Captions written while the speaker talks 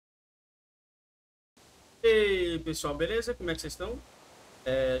Ei, pessoal, beleza? Como é que vocês estão?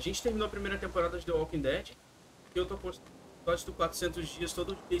 A gente terminou a primeira temporada de The Walking Dead. E eu tô postando episódios do 400 dias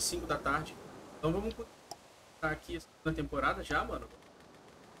todo dia 5 da tarde. Então vamos começar aqui a segunda temporada já, mano.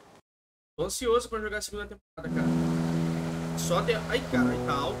 Tô ansioso pra jogar a segunda temporada, cara. Só de... Ai, cara, aí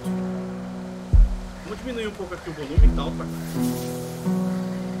tá alto. Vamos diminuir um pouco aqui o volume, tá alto pra cá.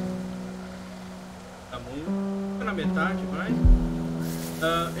 Tá bom. Fica na metade, vai.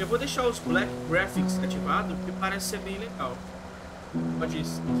 Eu vou deixar os Black Graphics ativados, porque parece ser bem legal. Pode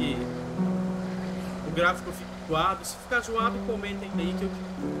dizer que o gráfico fica zoado. Se ficar zoado, comentem aí que eu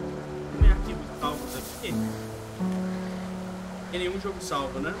tenho arquivos salvos aqui. Tem nenhum jogo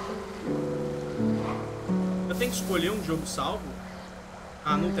salvo, né? Eu tenho que escolher um jogo salvo?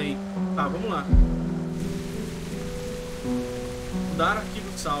 Ah, não tem. Tá, vamos lá. Mudar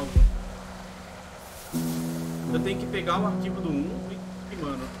arquivo salvo. Eu tenho que pegar o arquivo do 1 e,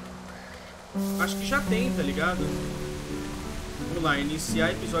 mano, acho que já tem, tá ligado? Vamos lá,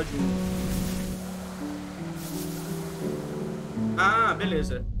 iniciar episódio 1. Ah,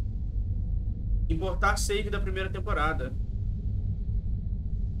 beleza. Importar save da primeira temporada.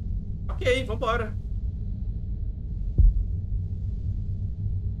 Ok, vambora.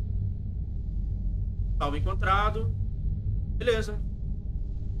 Salvo encontrado. Beleza.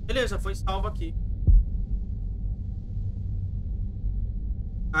 Beleza, foi salvo aqui.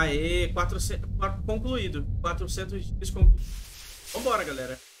 Aê, 400, concluído. 400 dias concluído. Vambora,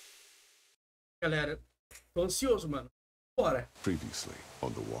 galera. Galera, tô ansioso, mano. Bora. Previously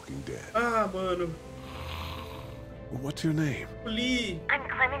on The Walking Dead. Ah, mano. What's your name? Lee. I'm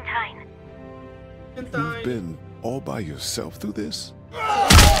Clementine. You've been all by yourself through this?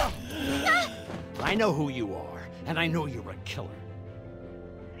 I know who you are, and I know you're a killer.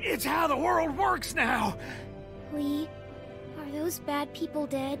 It's how the world works now! Lee, are those bad people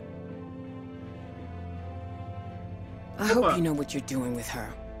dead? I hope you know what you're doing with her.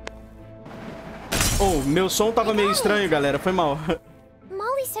 Oh, meu som tava meio estranho, galera. Foi mal.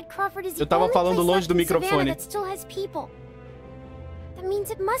 Molly said Crawford is the Eu tava only falando place longe left do in Savannah microfone. that still has people. That means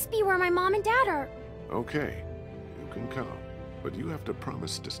it must be where my mom and dad are. Okay, you can come, but you have to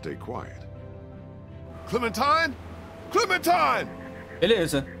promise to stay quiet. Clementine? Clementine!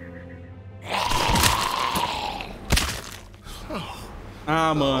 Beleza.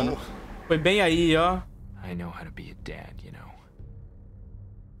 Ah, mano. Foi bem aí, ó. I know how to be a dad, you know.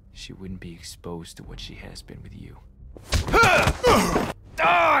 She wouldn't be exposed to what she has been with you.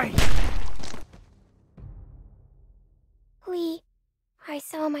 Die! Lee, I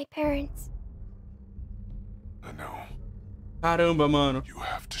saw my parents. I know. Caramba, mano. You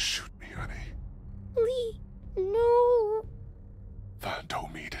have to shoot me, honey. Lee, no.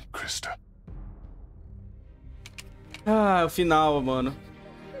 Vandomid and Krista. Ah, o final, mano.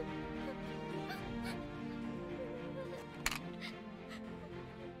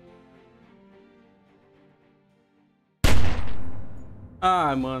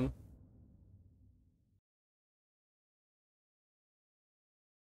 Ah, mano.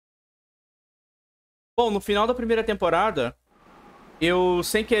 Bom, no final da primeira temporada, eu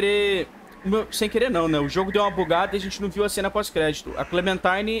sem querer... Sem querer não, né? O jogo deu uma bugada e a gente não viu a cena pós-crédito. A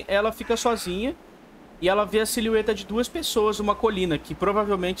Clementine, ela fica sozinha e ela vê a silhueta de duas pessoas numa colina, que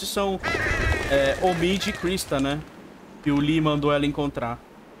provavelmente são Omid e Krista, né? Que o Lee mandou ela encontrar.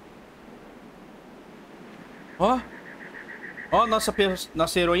 Ó. Ó,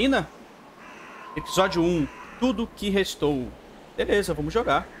 nossa heroína. Episódio 1. Tudo que restou. Beleza, vamos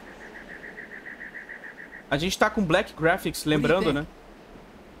jogar. A gente tá com Black Graphics, lembrando, né?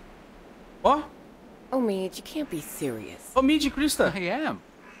 Ó. Oh, Midge, you can't be serious. Ó, Mid e Krista. I am.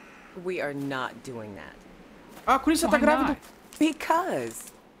 We are not doing that. Ah, a Krista tá Why grávida. not?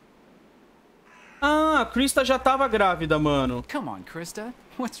 Because. Ah, a Krista já tava grávida, mano. Come on, Krista.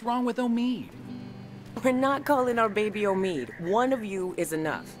 What's wrong with Omid? We're not calling our baby Omid. One of you is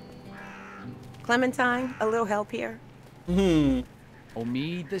enough. Clementine, a little help here?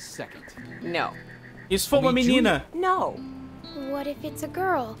 Omid the second. No. E se for uma Omid menina? No. What if it's a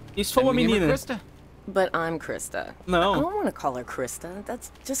girl? E se for uma Then we name her menina? Krista. But I'm Krista. I Não. don't want to call her Krista.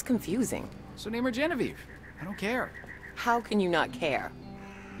 That's just confusing. So name her Genevieve. I don't care. How can you not care?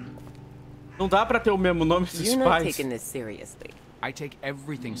 Não dá pra ter o mesmo nome dos You're not pais. taking this seriously. I take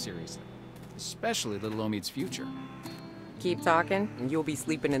everything seriously, especially little Omid's future. Keep talking, and you'll be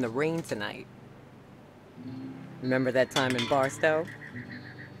sleeping in the rain tonight. Remember that time in Barstow?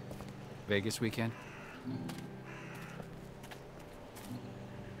 Vegas weekend.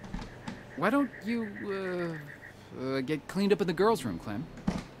 Why don't you, get cleaned up in the girls' room, Clem?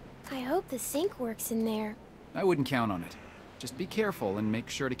 I hope the sink works in there. I wouldn't count on it. Just be careful and make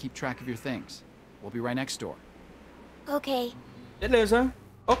sure to keep track of your things. We'll be right next door. Okay. Beleza.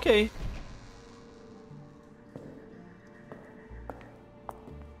 Ok.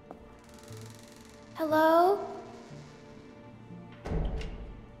 Hello?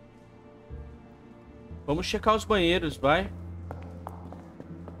 Vamos checar os banheiros, vai.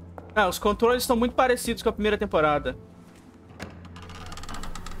 Ah, os controles estão muito parecidos com a primeira temporada.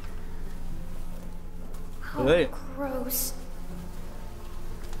 Oh, Oi. gross.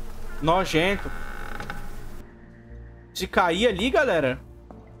 Nojento. Se cair ali, galera,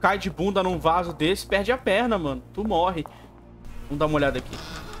 cai de bunda num vaso desse, perde a perna, mano. Tu morre. Vamos dar uma olhada aqui.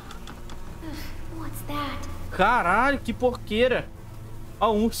 What's that? Caralho, que porqueira.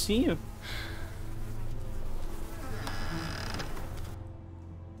 Ó, um ursinho.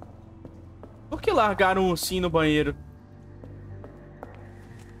 Por que largaram um ursinho no banheiro?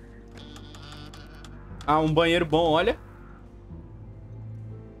 Ah, um banheiro bom, olha.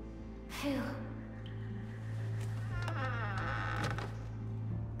 Phew.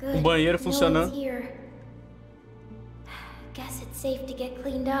 Um banheiro No funcionando. one's here. Guess it's safe to get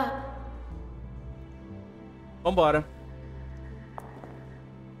cleaned up. Vambora.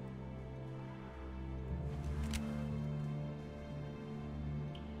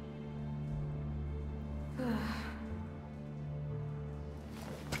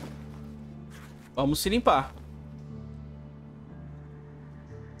 Vamos se limpar.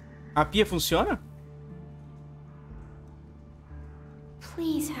 A pia funciona?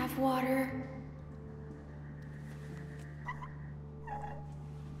 Please have water.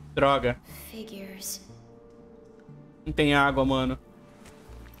 Droga. Figures. Não tem água, mano.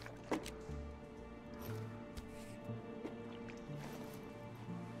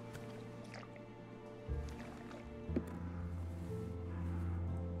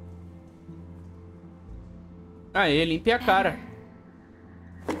 Aê, limpe a cara.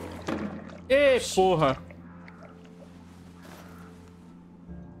 Ê, porra.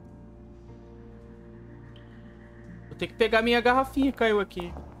 Vou ter que pegar minha garrafinha, caiu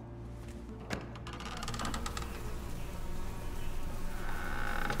aqui.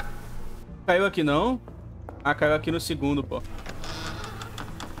 Caiu aqui não? Ah, caiu aqui no segundo, pô.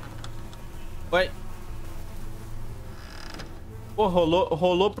 Ué. Pô,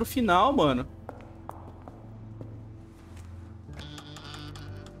 rolou pro final, mano.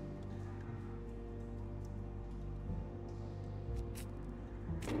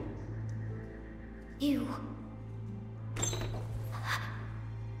 You.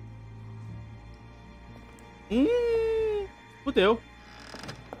 Fudeu.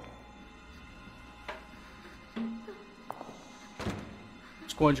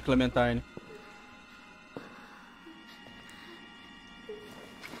 Esconde, Clementine.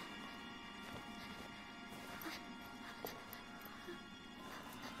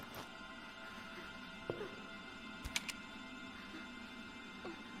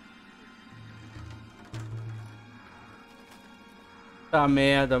 Tá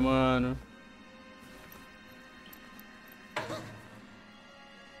merda, mano.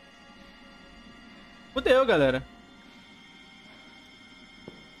 Fudeu, galera.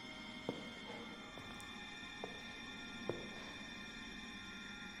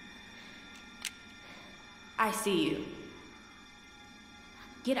 I see you.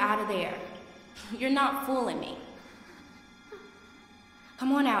 Get out of there. You're not fooling me.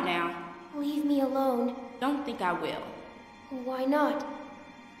 Come on out now. Leave me alone. Don't think I will. Why not?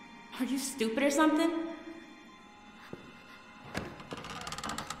 Are you stupid or something?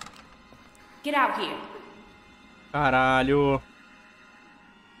 Get out here. Caralho.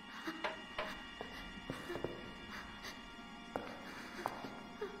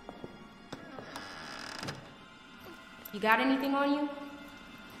 You got anything on you?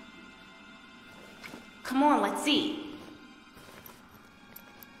 Come on, let's see.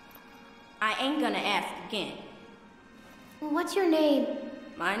 I ain't gonna ask again. What's your name?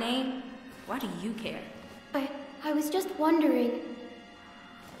 My name? Why do you care? I was just wondering.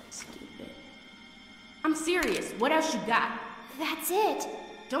 Stupid. I'm serious. What else you got? That's it.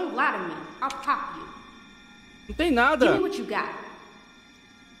 Don't lie to me. I'll pop you. Não tem Give nada. me what you got.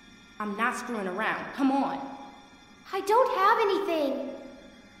 I'm not screwing around. Come on. I don't have anything.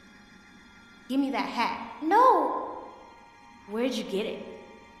 Give me that hat. No. Where'd you get it?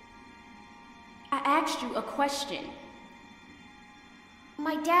 I asked you a question.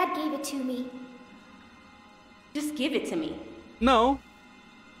 My dad gave it to me. Just give it to me. Não.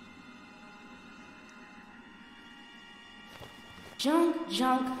 Junk,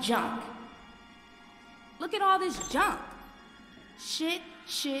 junk, junk. Look at all this junk. Shit,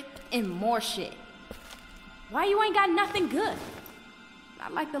 shit, and more shit. Why you ain't got nothing good?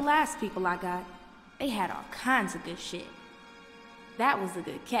 Not like the last people I got. They had all kinds of good shit. That was a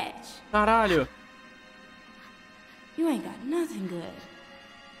good catch. Caralho. You ain't got nothing good.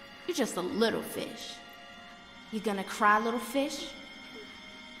 You're just a little fish. You gonna cry, little fish?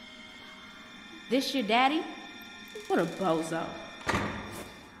 This your daddy? What a bozo.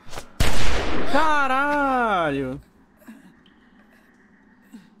 Caralho.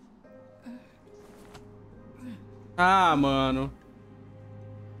 Ah, mano.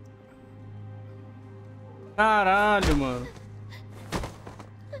 Caralho, mano.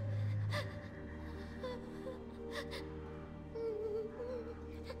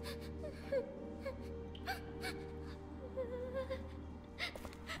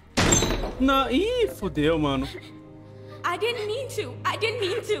 Não, ih, fudeu, mano. I didn't mean to. I didn't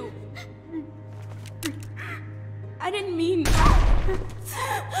mean to. I didn't mean.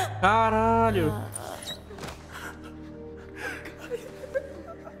 Caralho.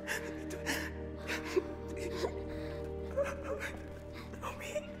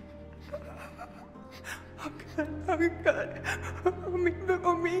 Oh God.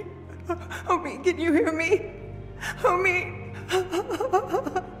 Homie, can you hear me? Homie.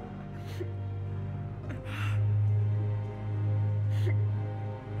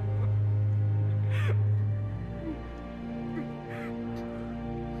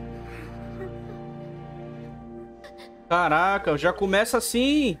 Caraca, já começa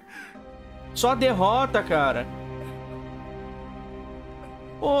assim. Só derrota, cara.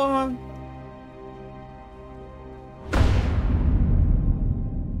 Porra.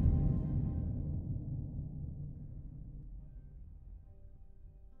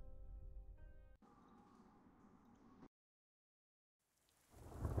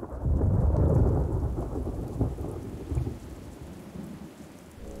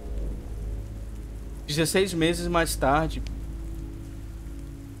 Dezesseis meses mais tarde.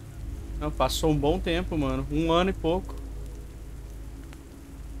 Não, passou um bom tempo, mano. 1 ano e pouco.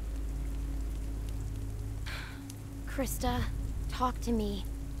 Krista, talk to me.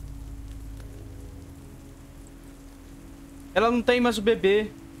 Ela não tem mais o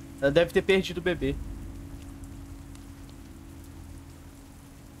bebê. Ela deve ter perdido o bebê.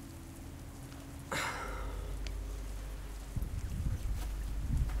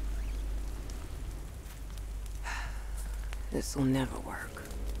 This will never work.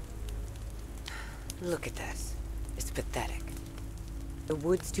 Look at this. It's pathetic. The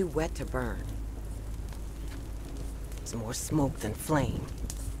wood's too wet to burn. It's more smoke than flame.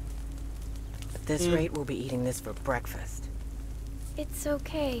 At this rate, we'll be eating this for breakfast. It's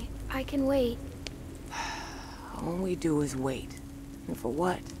okay. I can wait. All we do is wait. And for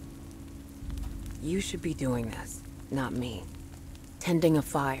what? You should be doing this, not me. Tending a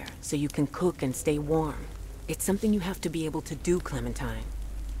fire so you can cook and stay warm. It's something you have to be able to do, Clementine.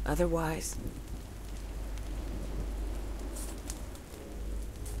 Otherwise...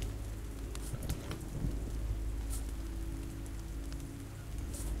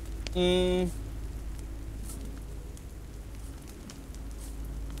 We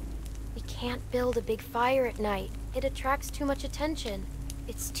can't build a big fire at night. It attracts too much attention.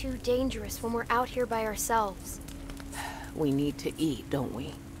 It's too dangerous when we're out here by ourselves. We need to eat, don't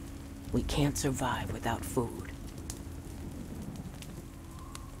we? We can't survive without food.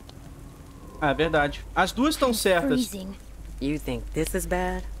 Ah, é verdade. As duas estão certas. Freezing. You think this is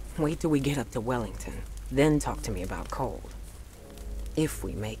bad? Wait till we get up to Wellington. Then talk to me about cold. If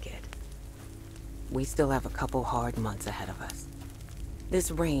we make it. We still have a couple hard months ahead of us.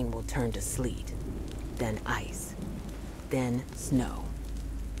 This rain will turn to sleet, then ice, then snow.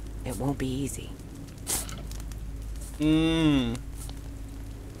 It won't be easy.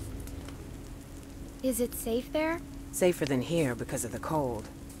 Is it safe there? Safer than here because of the cold,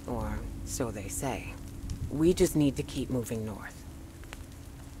 or so they say. We just need to keep moving north.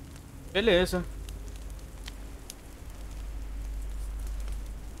 Beleza.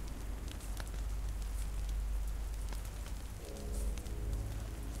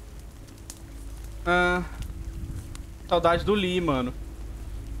 Ah, saudade do Lee, mano.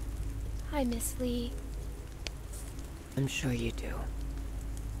 I miss Lee. I'm sure you do.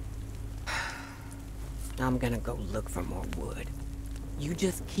 I'm gonna go look for more wood. You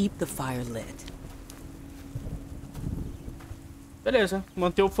just keep the fire lit. Beleza,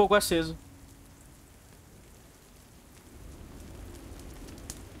 manter o fogo aceso.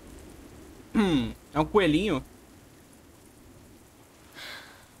 É um coelhinho.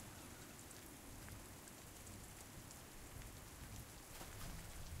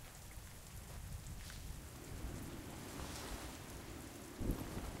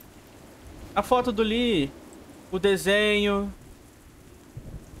 A foto do Lee, o desenho.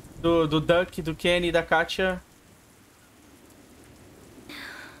 Do Duck, do Kenny e da Katia.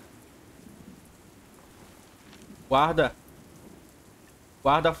 Guarda.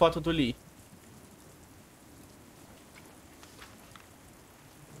 Guarda a foto do Lee.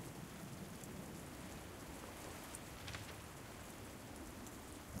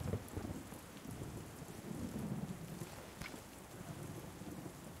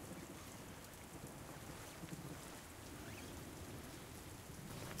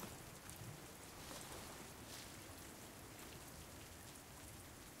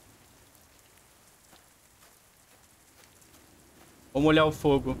 Vamos olhar o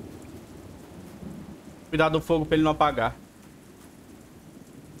fogo. Cuidado do fogo pra ele não apagar.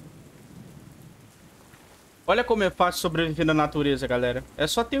 Olha como é fácil sobreviver na natureza, galera. É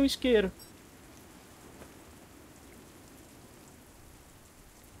só ter um isqueiro.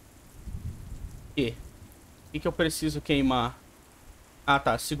 E o que eu preciso queimar? Ah,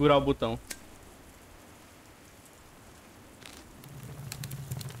 tá. Segurar o botão.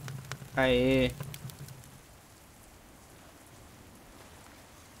 Aê.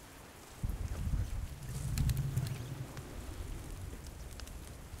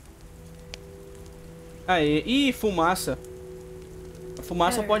 Aê. Ih, fumaça. A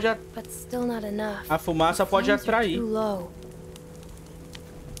fumaça pode... A fumaça pode atrair. Eu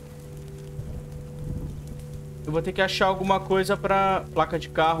vou ter que achar alguma coisa pra... Placa de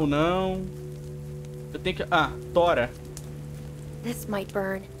carro, não. Eu tenho que... Ah, tora. This might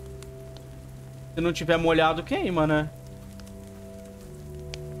burn. Se não tiver molhado, queima, né?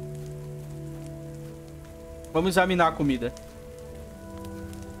 Vamos examinar a comida.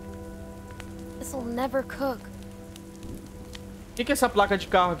 This'll never cook. O que essa placa de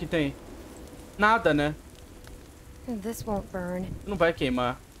carro aqui tem? Nada, né? This won't burn. Não vai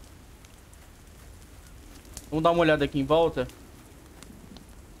queimar. Vamos dar uma olhada aqui em volta.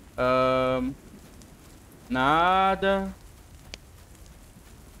 Nada.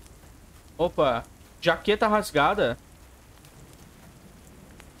 Opa, jaqueta rasgada.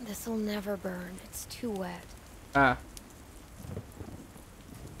 This'll never burn. It's too wet. Ah.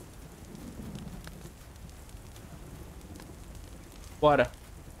 Bora.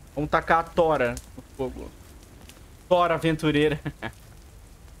 Vamos tacar a tora no fogo. Tora aventureira.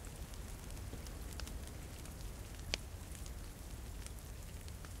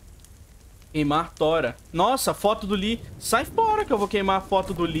 Queimar tora. Nossa, foto do Lee. Sai fora que eu vou queimar a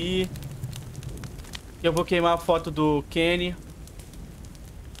foto do Lee. Que eu vou queimar a foto do Kenny.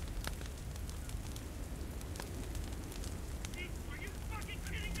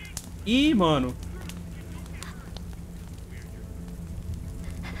 Ih, mano.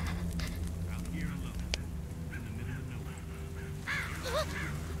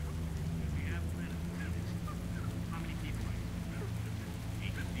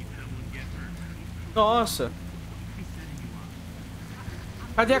 Nossa.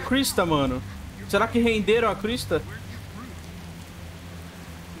 Cadê a Krista, mano? Será que renderam a Krista?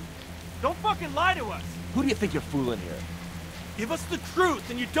 Don't fucking lie to us! Who do you think you're fooling here? Give us the truth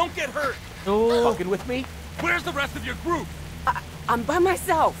and you don't get hurt! Oh. Fucking with me? Where's the rest of your group? I'm by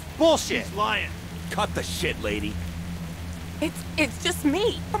myself. Bullshit! He's lying. Cut the shit, lady. It's just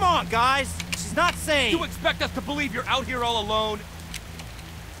me. Come on, guys! She's not sane! You expect us to believe you're out here all alone?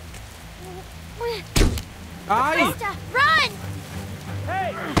 Ai! Krista, run!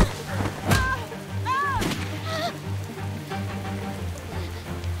 Hey!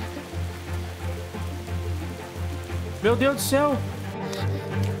 Meu Deus do céu!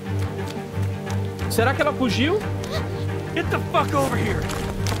 Será que ela fugiu? Get the fuck over here!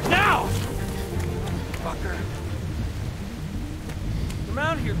 Now! Fucker. Come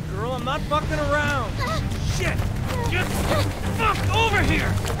out here, girl. I'm not fucking around. Shit! Get the fuck over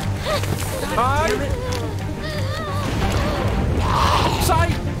here! Ai! Sai!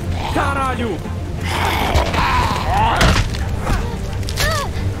 Caralho!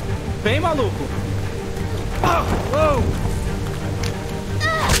 Vem, maluco! Whoa!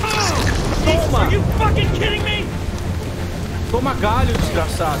 Toma! Are you fucking kidding me? Toma galho,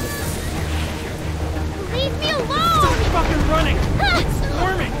 desgraçado! Leave me alone! Stop fucking running! It's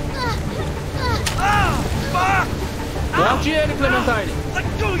storming! Ah! Fuck! Morde ele, Clementine! Let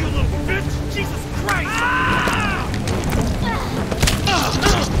go, you little bitch! Jesus Christ!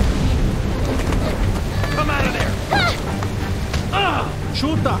 Come out of there!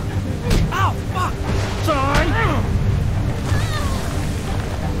 Chuta! Ow! Fuck! Sai!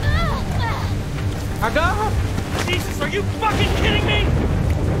 Agarra! Jesus, are you fucking kidding me?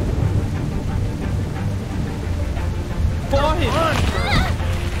 Corre! Run!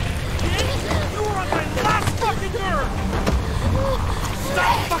 You were on my last fucking nerve!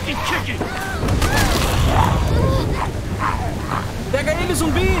 Stop fucking kicking! Pega ele,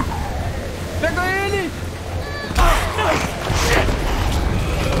 zumbi! Pega ele!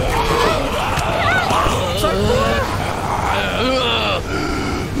 Sai fora!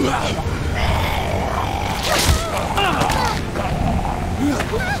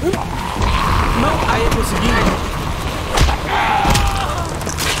 Não! Aí, consegui!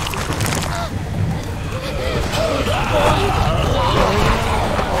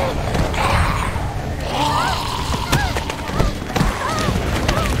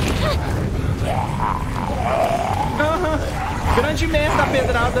 Grande merda a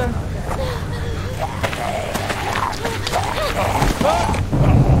pedrada.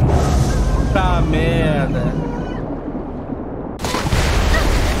 Tá merda.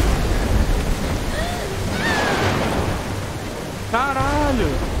 Caralho.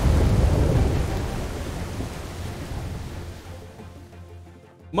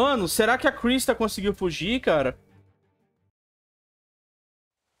 Mano, será que a Krista conseguiu fugir, cara?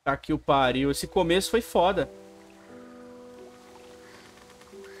 Tá que o pariu. Esse começo foi foda.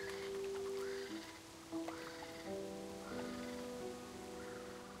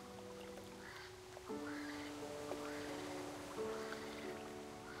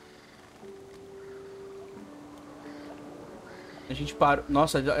 A gente parou...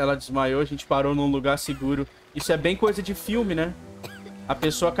 Nossa, ela desmaiou, a gente parou num lugar seguro. Isso é bem coisa de filme, né? A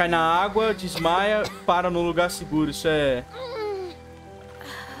pessoa cai na água, desmaia, para num lugar seguro. Isso é...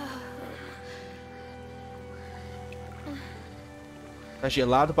 Tá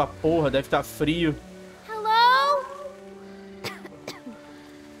gelado pra porra, deve estar frio. Hello?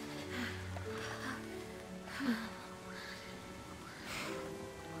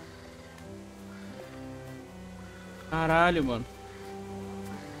 Caralho, mano.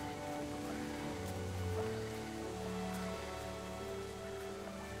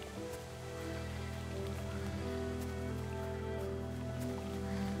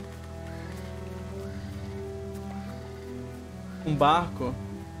 Um barco.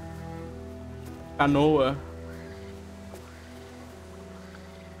 Canoa.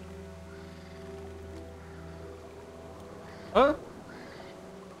 Hã?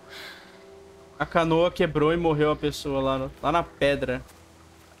 A canoa quebrou e morreu a pessoa lá na pedra.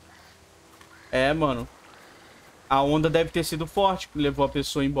 É, mano. A onda deve ter sido forte que levou a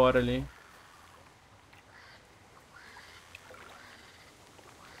pessoa embora ali.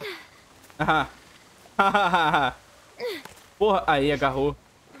 Ah. Porra, aí agarrou.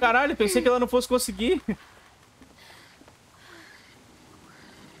 Caralho, pensei que ela não fosse conseguir.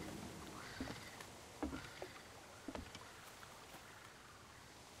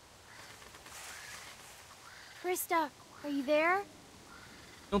 Krista, are you there?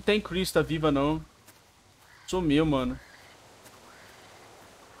 Não tem Krista viva, não. Sumiu, mano.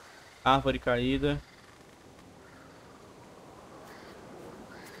 Árvore caída.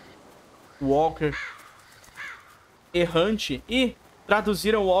 Walker. Errante. Ih,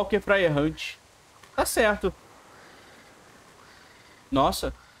 traduziram Walker pra errante. Tá certo.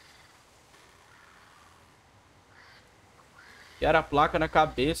 Nossa. Era a placa na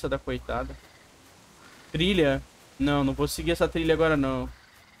cabeça da coitada. Trilha. Não, não vou seguir essa trilha agora, não.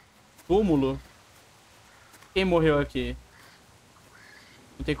 Túmulo. Quem morreu aqui?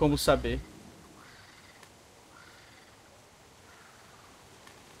 Não tem como saber.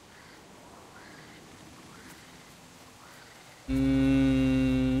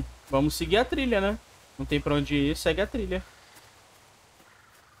 Vamos seguir a trilha, né? Não tem pra onde ir, segue a trilha.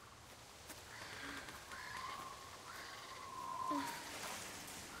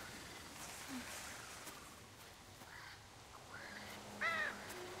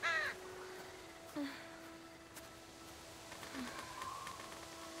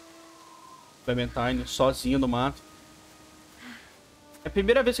 Clementine, sozinha no mato. É a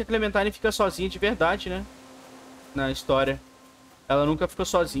primeira vez que a Clementine fica sozinha de verdade, né? Na história. Ela nunca ficou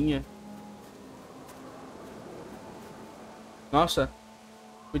sozinha. Nossa.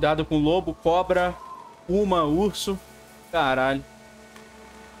 Cuidado com lobo, cobra, puma, urso. Caralho.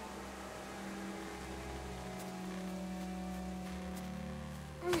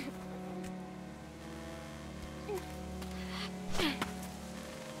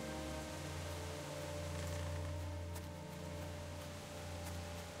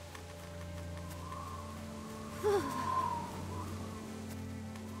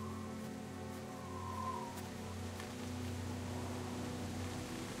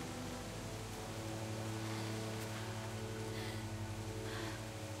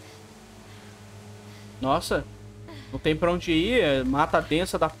 Nossa, não tem pra onde ir, é mata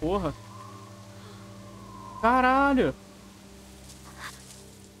densa da porra. Caralho.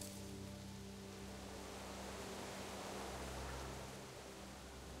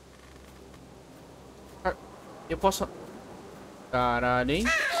 Eu posso... Caralho, hein?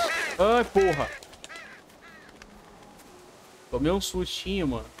 Ai, porra. Tomei um sustinho,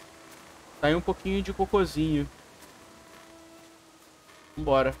 mano. Saiu um pouquinho de cocôzinho.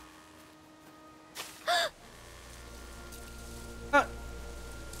 Vambora. Ah.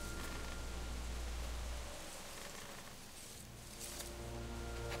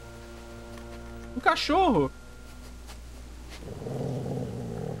 Um cachorro.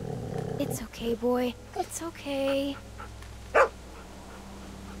 It's okay, boy. It's okay.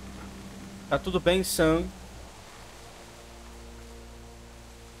 Tá tudo bem, Sam.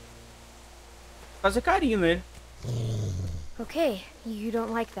 Fazer carinho nele. Okay, you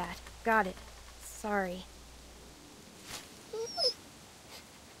don't like that. Got it. Sorry.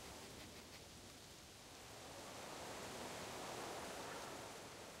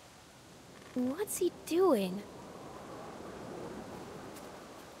 What's he doing?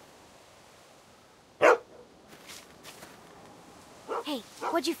 Hey,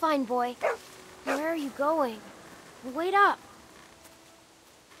 what'd you find, boy? Where are you going? Wait up!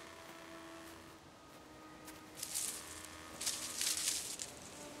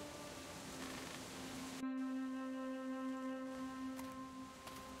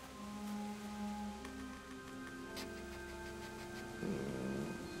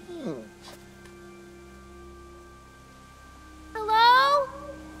 Hello?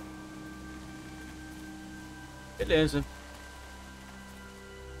 Beleza.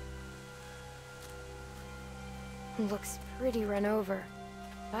 Looks pretty run over,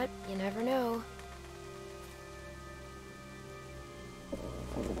 but you never know.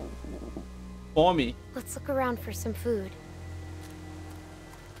 Fome. Let's look around for some food.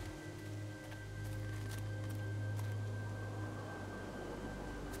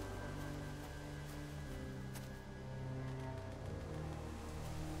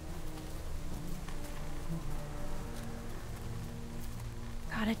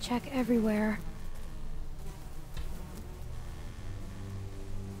 Gotta check everywhere.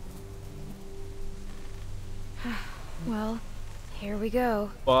 Well, here we go.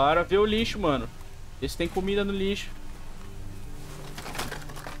 Bora ver o lixo, mano. Ver se tem comida no lixo.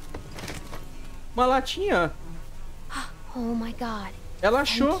 Uma latinha. Oh my God. Ela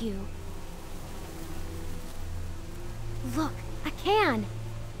achou. Thank you. Look, a can.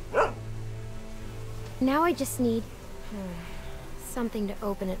 Now I just need something to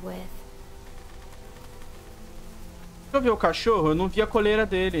open it with. Deixa eu ver o cachorro. Eu não vi a coleira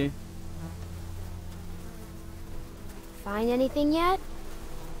dele. Find anything yet?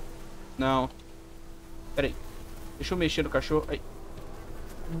 Não. Pera aí. Deixa eu mexer no cachorro. Aí.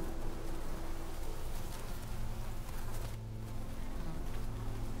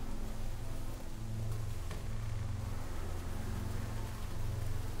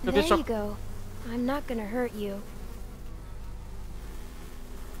 There you go. I'm not gonna hurt you.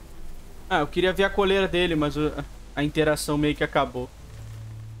 Ah, eu queria ver a coleira dele, mas a interação meio que acabou.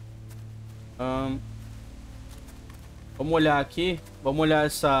 Vamos olhar aqui. Vamos olhar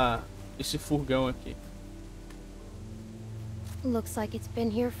esse furgão aqui. Looks like it's been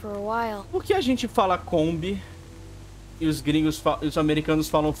here for a while. Por que a gente fala Kombi e os gringos, os americanos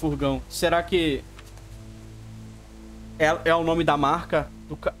falam furgão? Será que é o nome da marca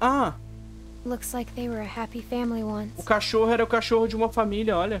do Ah! Looks like they were a happy family once. O cachorro era o cachorro de uma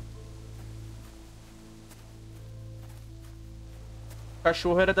família, olha. O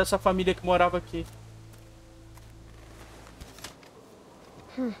cachorro era dessa família que morava aqui.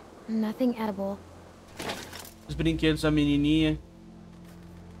 Nothing edible. Os brinquedos da menininha.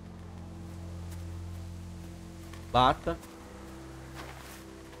 Lata.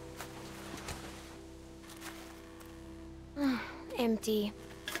 Empty.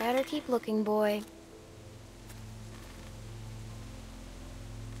 Better keep looking, boy.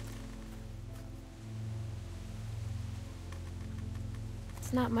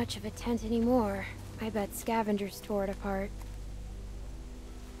 It's not much of a tent anymore. I bet scavengers tore it apart.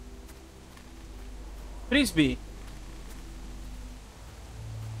 Frisbee.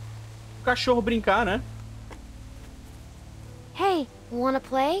 O cachorro brincar, né? Hey, wanna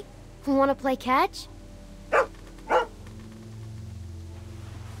play? Wanna play catch?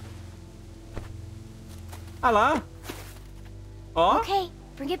 Ah lá. Ó. Okay,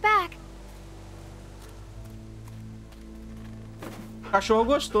 bring it back. O cachorro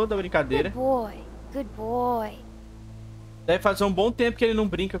gostou da brincadeira. Good boy. Good boy. Deve fazer um bom tempo que ele não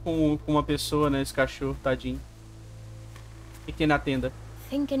brinca com uma pessoa, né? Esse cachorro, tadinho. E tem na tenda?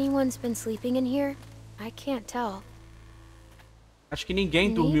 Think anyone's been sleeping in here? I can't tell. Acho que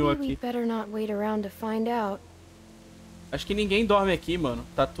ninguém dormiu Maybe aqui. we better not wait around to find out. Acho que ninguém dorme aqui, mano.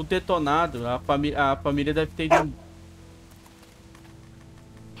 Tá tudo detonado. A família deve ter ido...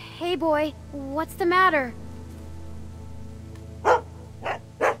 Hey, boy. What's the matter?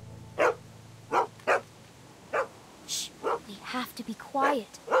 Shh. We have to be quiet.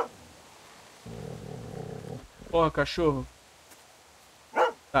 Porra, cachorro.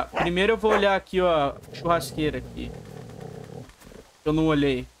 Tá, primeiro eu vou olhar aqui, ó, a churrasqueira aqui. Eu não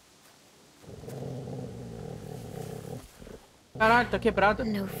olhei. Caralho, tá quebrada.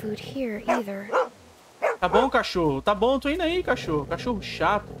 No food here either. Tá bom, cachorro. Tá bom, tô indo aí, cachorro. Cachorro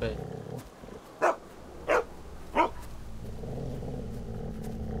chato, velho.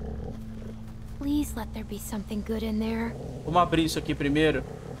 Please let there be something good in there. Vamos abrir isso aqui primeiro.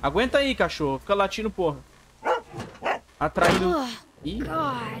 Aguenta aí, cachorro. Fica latindo, porra. Atraindo... Ih.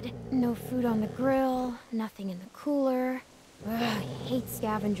 God. No food on the grill. Nothing in the cooler. Ugh, I hate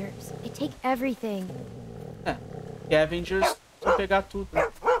scavengers. They take everything. É. Scavengers vão pegar tudo.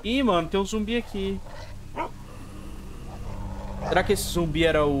 Ih, mano, tem um zumbi aqui. Será que esse zumbi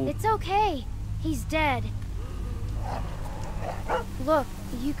era o... It's okay. He's dead. Look,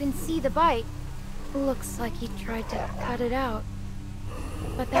 you can see the bite. Looks like he tried to cut it out.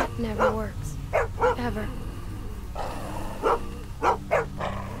 But that never works. Ever.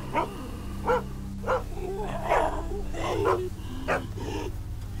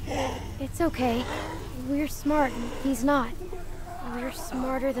 It's okay. We're smart. He's not. We're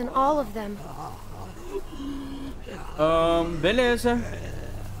smarter than all of them. Beleza.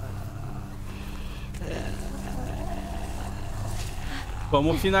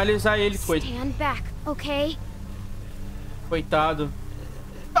 Vamos finalizar ele, coitado. Stand back, okay? Coitado.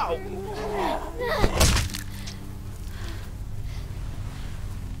 Au.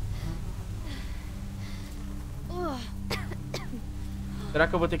 Será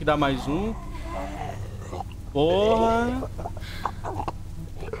que eu vou ter que dar mais um? Porra.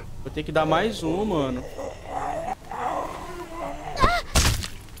 Vou ter que dar mais um, mano.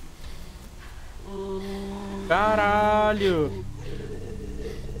 Caralho.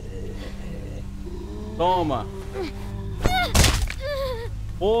 Toma.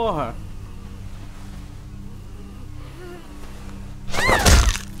 Porra.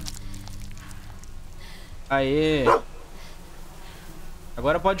 Aê.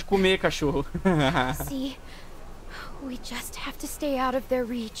 Agora pode comer, cachorro. See, we just have to stay out of their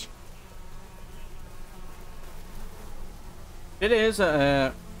reach.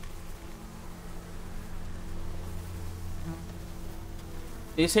 Beleza,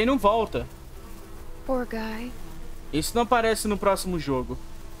 Esse aí não volta. Poor guy. Esse não aparece no próximo jogo.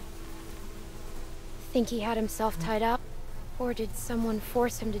 Think he had himself tied up? Or did someone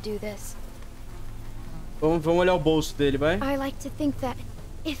force him to do this? Vamos olhar o bolso dele, vai. I like to think that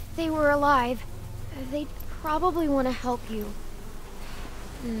if they were alive, they'd probably want to help you.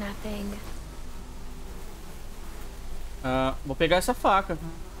 Nothing. Vou pegar essa faca.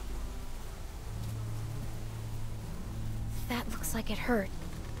 That looks like it hurt.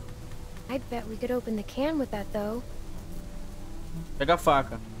 I bet we could open the can with that, though. Pega a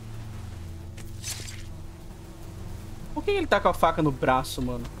faca. Por que ele tá com a faca no braço,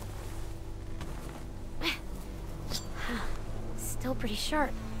 mano? Still pretty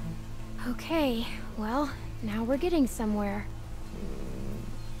sharp. Okay, well, now we're getting somewhere.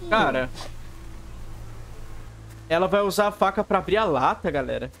 Cara, ela vai usar a faca pra abrir a lata,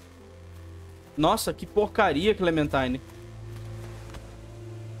 galera. Nossa, que porcaria, Clementine.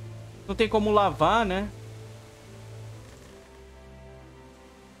 Não tem como lavar, né?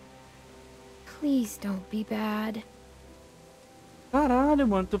 Please don't be bad. Caralho,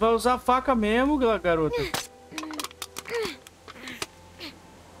 mano, tu vai usar a faca mesmo, garota.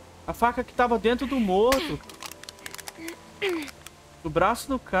 A faca que tava dentro do morto. Do braço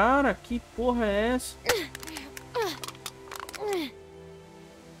do cara. Que porra é essa?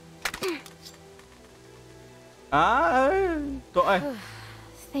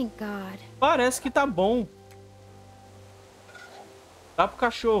 Thank God. Parece que tá bom. Dá pro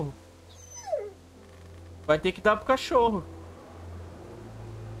cachorro. Vai ter que dar pro cachorro.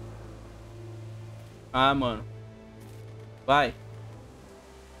 Ah, mano. Vai.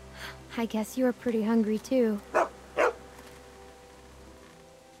 I guess you were pretty hungry too.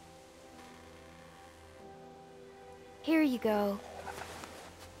 Here you go.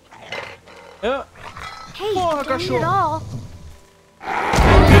 Hey, porra, don't eat it cachorro. all.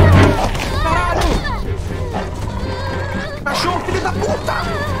 Caralho! Cachorro, filho da puta!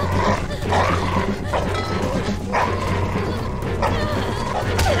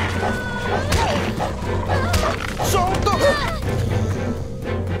 Solta!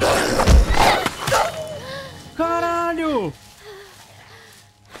 Caralho!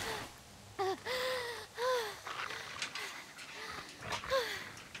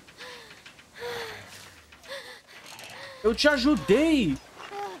 Eu te ajudei!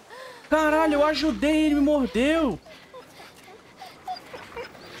 Caralho, eu ajudei, ele me mordeu!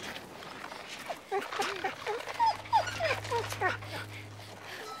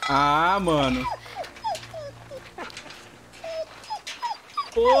 Ah, mano.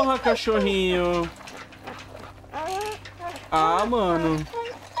 Porra, cachorrinho. Ah, mano.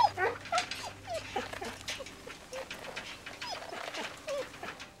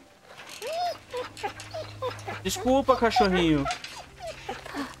 Desculpa, cachorrinho.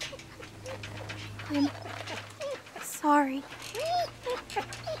 I'm sorry.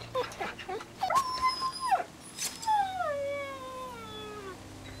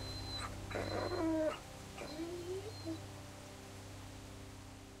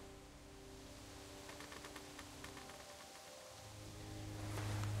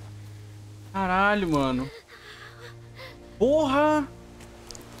 Caralho, mano. Porra!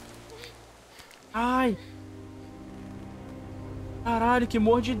 Ai! Caralho, que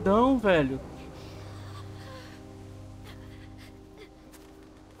mordidão, velho.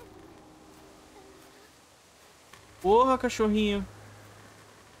 Porra, cachorrinho.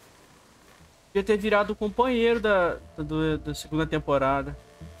 Devia ter virado o companheiro da segunda temporada.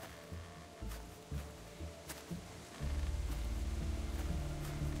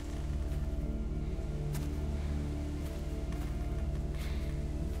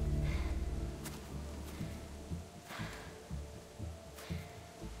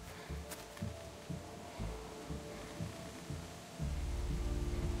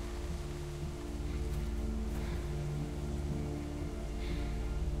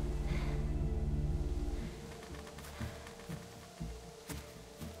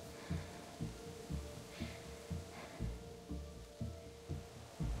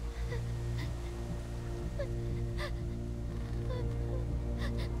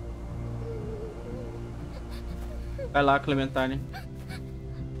 Vai lá, Clementine.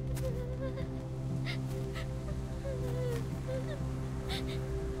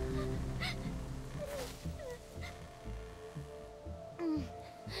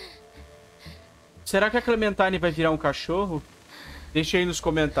 Será que a Clementine vai virar um cachorro? Deixa aí nos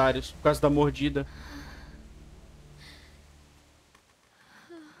comentários, por causa da mordida.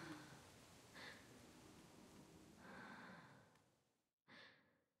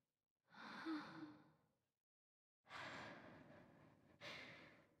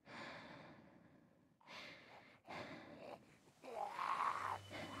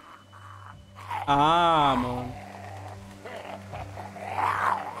 Ah, mano.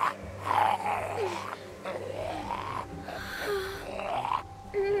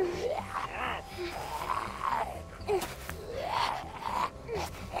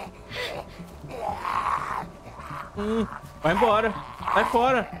 Vai embora. Vai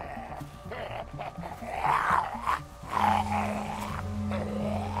fora.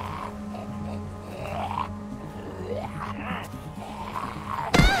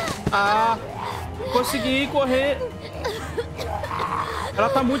 Ah, consegui correr. Ela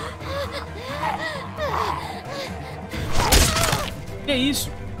tá muito... Que isso?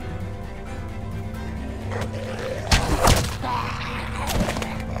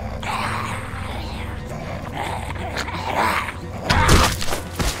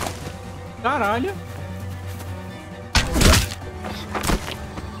 Caralho.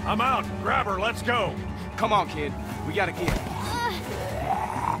 I'm out. Grab her. Let's go. Come on, kid. We gotta get.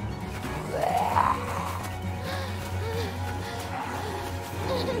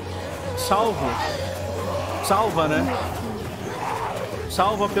 Salva, né?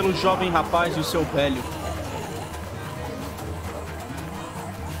 Salva pelo jovem rapaz e o seu velho.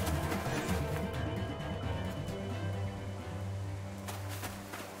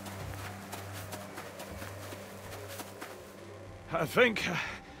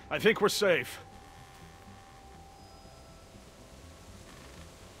 I think we're safe.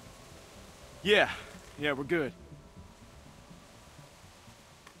 Yeah, we're good.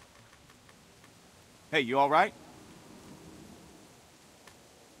 Hey, you all right?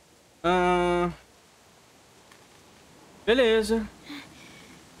 Beleza.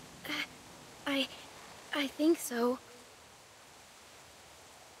 I think so.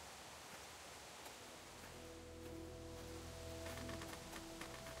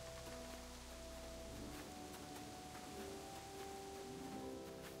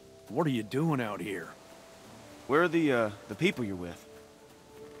 What are you doing out here? Where are the people you're with?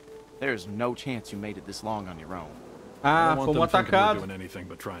 There's no chance you made it this long on your own. Ah, fomos atacados. Doing anything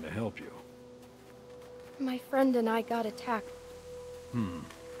but trying to help you. My friend and I got attacked.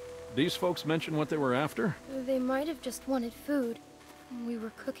 These folks mention what they were after? They might have just wanted food. We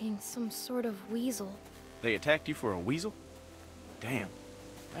were cooking some sort of weasel. They attacked you for a weasel? Damn,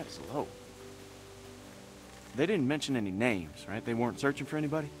 that is low. They didn't mention any names, right? They weren't searching for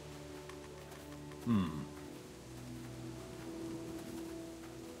anybody?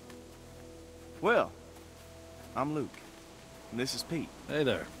 Well, I'm Luke, and this is Pete. Hey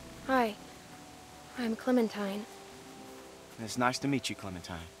there. Hi. I'm Clementine. It's nice to meet you,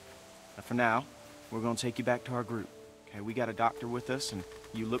 Clementine. Now, for now, we're gonna take you back to our group. Okay, we got a doctor with us, and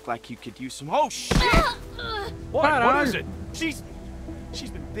you look like you could use some— Oh, shit! What is it? She's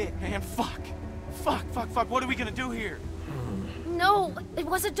been bit, man. Fuck. What are we gonna do here? No, it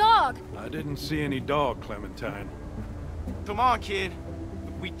was a dog. I didn't see any dog, Clementine. Come on, kid.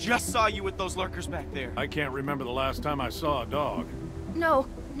 We just saw you with those lurkers back there. I can't remember the last time I saw a dog. No,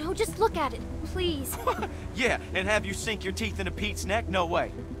 just look at it, please. Yeah, and have you sink your teeth into Pete's neck? No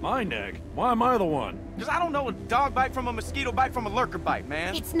way. My neck? Why am I the one? Because I don't know a dog bite from a mosquito bite from a lurker bite,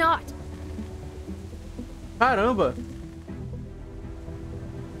 man. It's not. Caramba.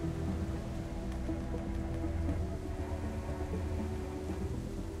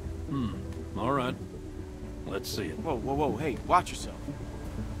 All right. Let's see it. Whoa, hey, watch yourself.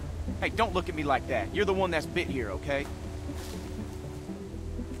 Hey, don't look at me like that. You're the one that's bit here, okay?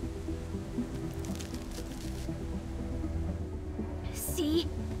 See?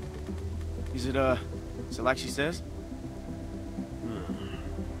 Is it like she says?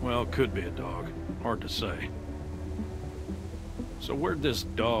 Well, could be a dog. Hard to say. So where'd this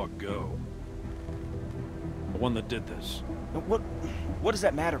dog go? The one that did this. What does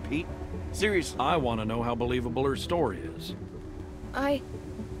that matter, Pete? Seriously. I want to know how believable her story is. I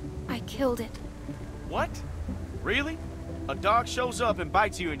killed it. What? Really? A dog shows up and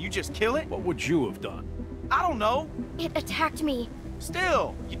bites you and you just kill it? What would you have done? I don't know. It attacked me.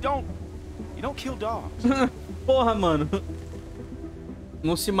 Still, you don't kill dogs. Porra, mano.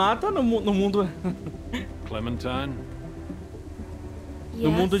 Não se mata no mundo. Clementine? Yes.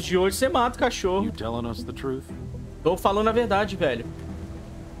 No mundo de hoje você mata o cachorro. You telling us the truth? Tô falando a verdade, velho.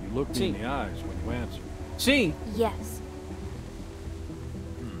 You looked me in the eyes when you answered. Sim. Yes.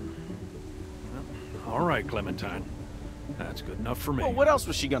 All right, Clementine. That's good enough for me. Well, what else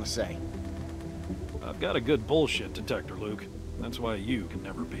was she gonna say? I've got a good bullshit detector, Luke. That's why you can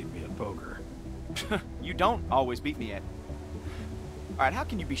never beat me at poker. You don't always beat me at. All right, how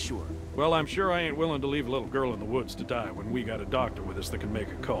can you be sure? Well, I'm sure I ain't willing to leave a little girl in the woods to die when we got a doctor with us that can make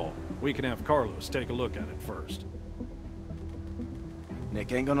a call. We can have Carlos take a look at it first.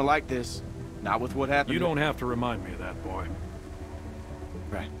 Nick ain't gonna like this. Not with what happened. You don't have to remind me of that, boy.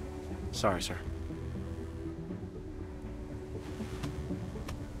 Right. Sorry, sir.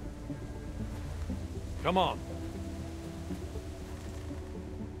 Come on.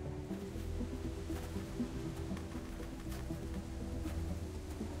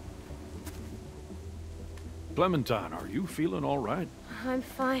 Clementine, are you feeling all right? I'm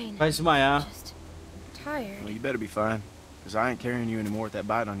fine. Vai desmaiar. Just tired. Well, you better be fine, because I ain't carrying you anymore with that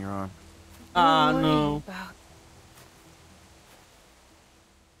bite on your arm. Ah, What are you não. worried about?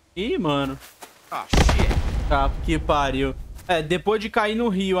 Ih, mano. Ah, shit. Tá, que pariu. É, depois de cair no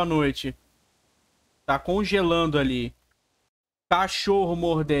rio à noite. Tá congelando ali. Cachorro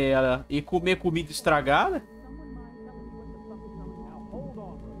morder ela e comer comida estragada?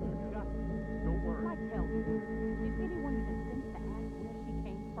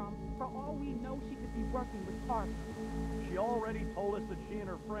 She already told us that she and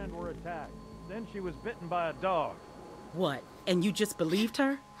her friend were attacked. Then she was bitten by a dog. What? And you just believed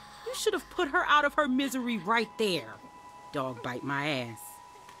her? You should have put her out of her misery right there. Dog bite my ass.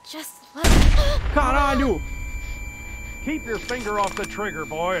 Just let me... Caralho! Keep your finger off the trigger,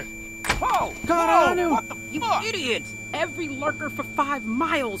 boy. Whoa! Caralho! What the fuck? You idiot! Every lurker for 5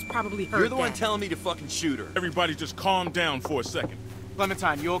 miles probably heard You're the one that. telling me to fucking shoot her. Everybody just calm down for a second.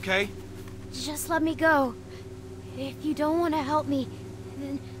 Clementine, you okay? Just let me go. If you don't want to help me,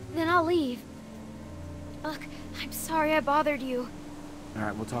 then I'll leave. Look, I'm sorry I bothered you. All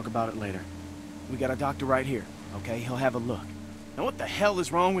right, we'll talk about it later. We got a doctor right here, okay? He'll have a look. Now what the hell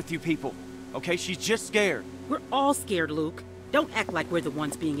is wrong with you people? Okay, she's just scared. We're all scared, Luke. Don't act like we're the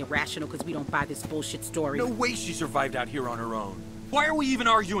ones being irrational because we don't buy this bullshit story. No way she survived out here on her own. Why are we even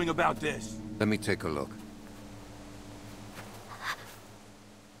arguing about this? Let me take a look.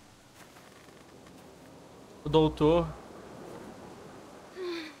 O doutor.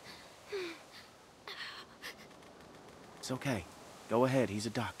 It's okay. Go ahead, he's a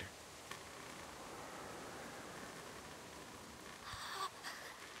doctor.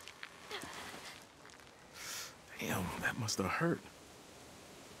 Damn, that must have hurt.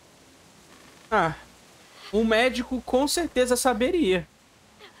 Ah, um médico com certeza saberia.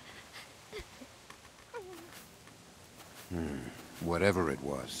 whatever it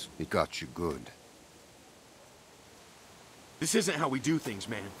was, it got you good. This isn't how we do things,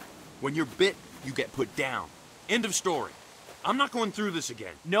 man. When you're bit, you get put down. End of story. I'm not going through this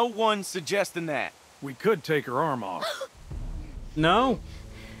again. No one's suggesting that. We could take her arm off. No.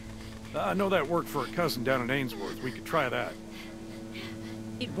 I know that worked for a cousin down in Ainsworth. We could try that.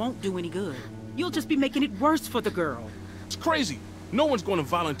 It won't do any good. You'll just be making it worse for the girl. It's crazy. No one's going to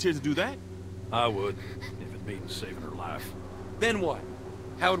volunteer to do that. I would, if it means saving her life. Then what?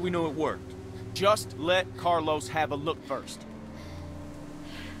 How would we know it worked? Just let Carlos have a look first.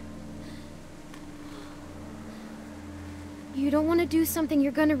 You don't want to do something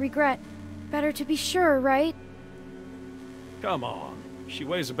you're gonna regret. Better to be sure, right? Come on. She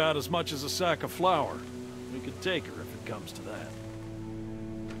weighs about as much as a sack of flour. We could take her if it comes to that.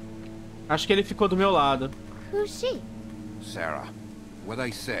 Acho que ele ficou do meu lado. Who's she? Sarah, what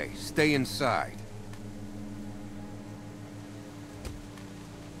I say, stay inside.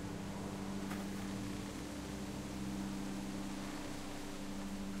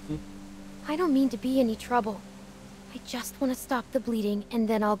 I don't mean to be any trouble. I just want to stop the bleeding and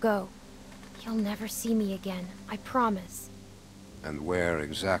then I'll go. You'll never see me again, I promise. And where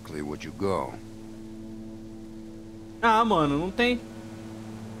exactly would you go? Ah, mano, não tem.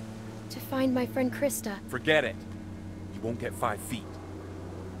 To find my friend Krista. Forget it. You won't get 5 feet.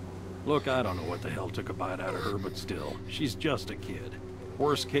 Look, I don't know what the hell took a bite out of her, but still, she's just a kid.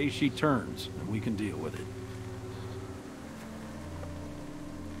 Worst case, she turns, and we can deal with it.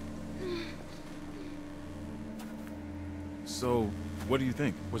 So, what do you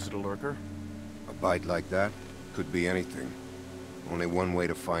think? Was it a lurker? A bite like that could be anything. Only one way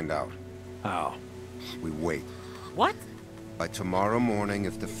to find out. How? We wait. What? By tomorrow morning,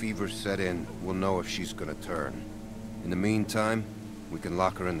 if the fever set in, we'll know if she's gonna turn. In the meantime, we can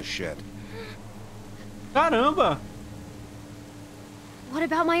lock her in the shed. Caramba! What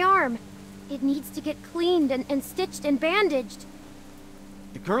about my arm? It needs to get cleaned and stitched and bandaged.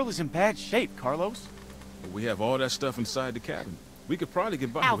 The girl is in bad shape, Carlos. We have all that stuff inside the cabin. We could probably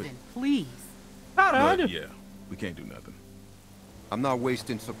get by with Alvin, it. please. But, Caralho. yeah, we can't do nothing. I'm not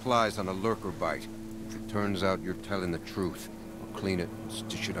wasting supplies on a lurker bite. If it turns out you're telling the truth, I'll clean it and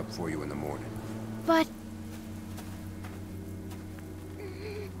stitch it up for you in the morning. But...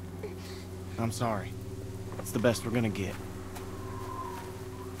 I'm sorry. It's the best we're gonna get.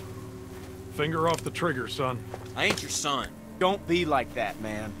 Finger off the trigger, son. I ain't your son. Don't be like that,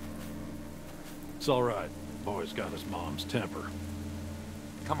 man. It's all right. Boy's got his mom's temper.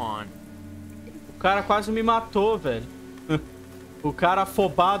 Come on. O cara quase me matou, velho. O cara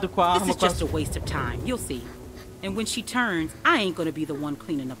afobado com a arma. This is just a waste of time. You'll see. And when she turns, I ain't gonna be the one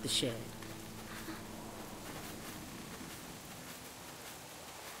cleaning up the shed.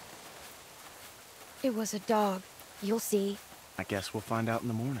 It was a dog. You'll see. I guess we'll find out in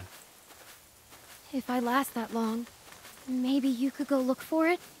the morning. If I last that long, maybe you could go look for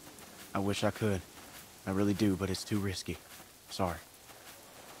it? I wish I could. I really do, but it's too risky. Sorry.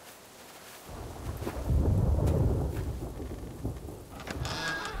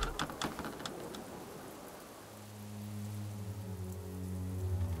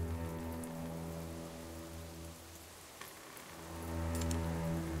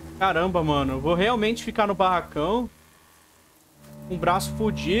 Caramba, mano. Eu vou realmente ficar no barracão com o braço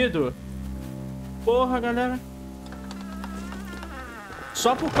fudido. Porra, galera.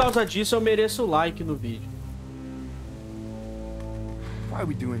 Só por causa disso eu mereço o like no vídeo. Why are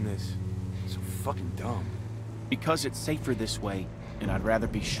we doing this? So fucking dumb. Because it's safer this way, and I'd rather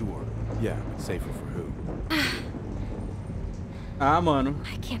be sure. Yeah, but safer for who? Ah, mano.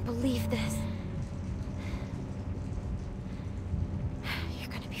 I can't believe this. You're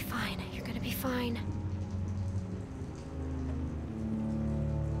gonna be fine. You're gonna be fine.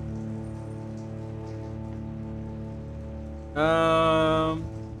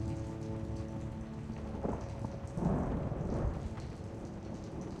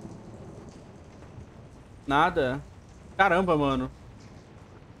 Nada. Caramba, mano.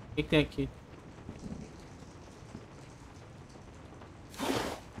 O que tem aqui?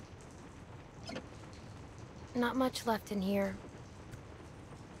 Not much left in here.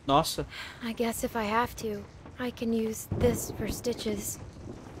 Nossa. I guess if I have to, I can use this for stitches.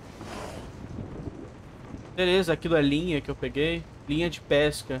 Beleza, aquilo é linha que eu peguei. Linha de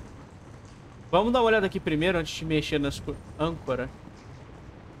pesca. Vamos dar uma olhada aqui primeiro antes de mexer nas âncoras.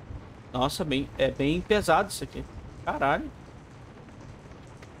 Nossa, é bem pesado isso aqui. Caralho.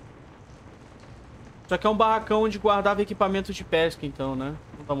 Isso aqui é um barracão onde guardava equipamento de pesca, então, né?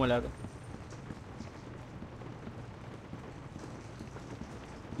 Vamos dar uma olhada.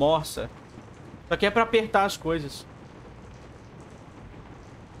 Nossa. Isso aqui é pra apertar as coisas.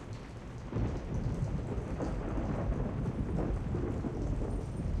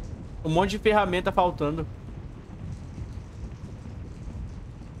 Um monte de ferramenta faltando.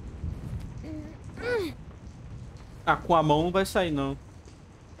 Ah, com a mão não vai sair, não.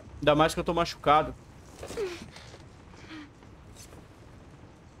 Ainda mais que eu tô machucado.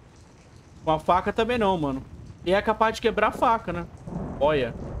 Com a faca também não, mano. E é capaz de quebrar a faca, né?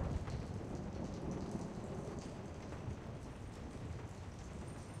 Olha.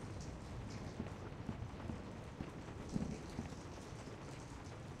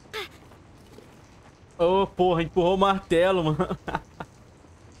 Ô, porra, empurrou o martelo, mano.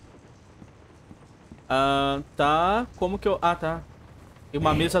 Ah, tá. Como que eu... Ah, tá. Tem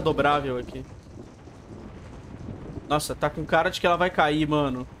uma mesa dobrável aqui. Nossa, tá com cara de que ela vai cair,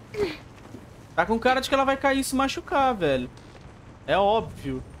 mano. Tá com cara de que ela vai cair e se machucar, velho. É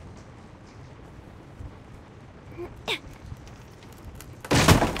óbvio.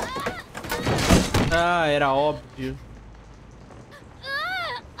 Ah, era óbvio.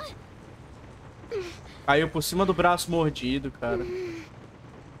 Caiu por cima do braço mordido, cara.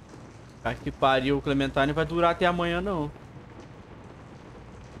 Cara, que pariu. O Clementine vai durar até amanhã, não.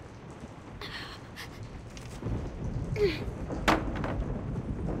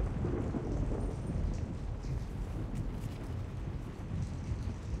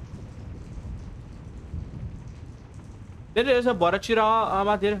 Beleza, bora tirar a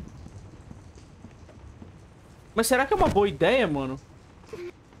madeira. Mas será que é uma boa ideia, mano?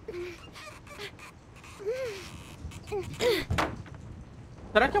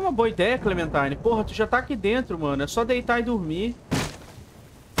 Será que é uma boa ideia, Clementine? Porra, tu já tá aqui dentro, mano. É só deitar e dormir.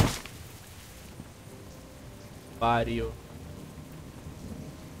 Pariu.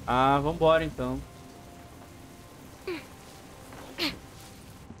 Ah, vambora então.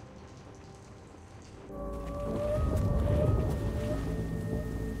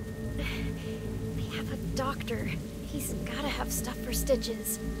 We have a doctor. He's gotta have stuff for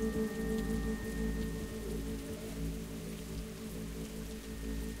stitches.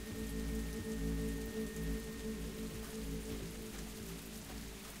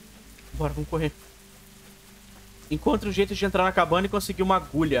 Bora, vamos correr. Encontre um jeito de entrar na cabana e conseguir uma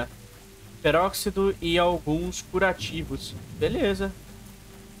agulha, peróxido e alguns curativos. Beleza.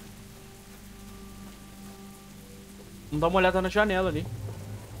 Vamos dar uma olhada na janela ali.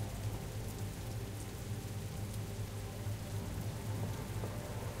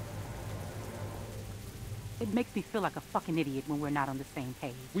 It makes me feel like a fucking idiot when we're not on the same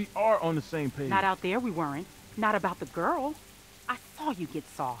page. We are on the same page. Not out there, we weren't. Not about the girl. I saw you get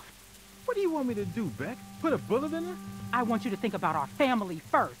soft. What do you want me to do, Beck? Put a bullet in her? I want you to think about our family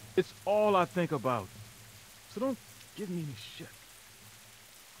first. It's all I think about. So don't give me any shit.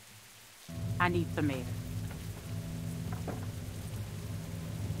 I need some air.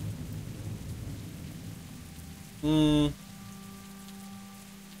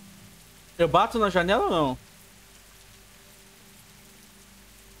 Eu bato na janela ou não?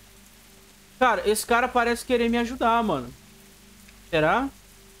 Cara, esse cara parece querer me ajudar, mano. Será?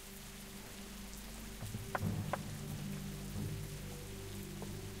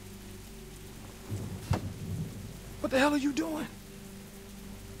 What the hell are you doing?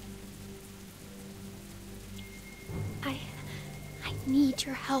 I need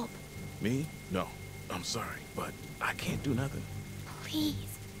your help. Me? No. I'm sorry, but I can't do nothing. Please.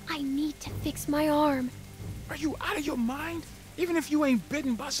 I need to fix my arm. Are you out of your mind? Even if you ain't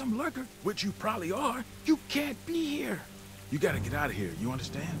bitten by some lurker, which you probably are, you can't be here. You gotta get out of here, you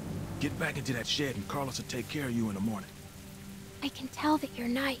understand? Get back into that shed and Carlos will take care of you in the morning. I can tell that you're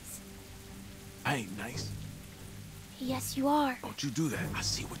nice. I ain't nice. Yes, you are. Don't you do that. I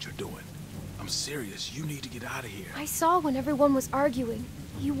see what you're doing. I'm serious. You need to get out of here. I saw when everyone was arguing.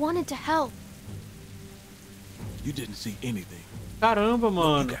 You wanted to help. You didn't see anything. Caramba,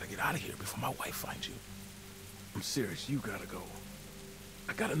 mano. You gotta get out of here before my wife finds you. I'm serious. You gotta go.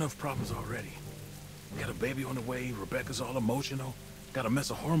 I got enough problems already. Got a baby on the way. Rebecca's all emotional. Got a mess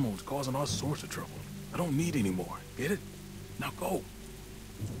of hormones causing all sorts of trouble. I don't need any more. Get it? Now go.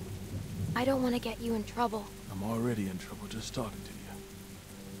 I don't want to get you in trouble. I'm already in trouble just talking to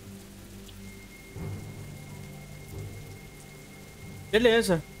you.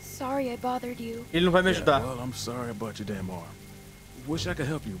 Beleza. Sorry I bothered you. Ele não vai me ajudar. Well, I'm sorry about your damn arm. Wish I could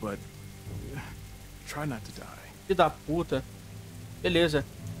help you, but try not to die. Filho da puta. Beleza.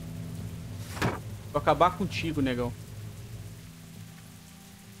 Vou acabar contigo, negão.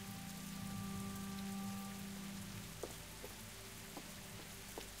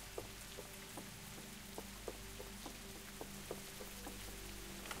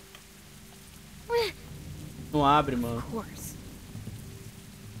 Não abre, mano.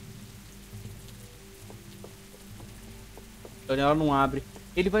 Ela não abre.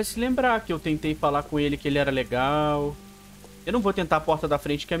 Ele vai se lembrar que eu tentei falar com ele que ele era legal. Eu não vou tentar a porta da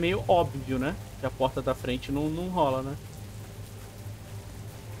frente, que é meio óbvio, né? Que a porta da frente não rola, né?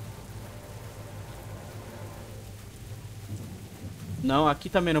 Não, aqui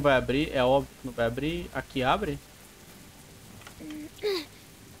também não vai abrir. É óbvio que não vai abrir. Aqui abre?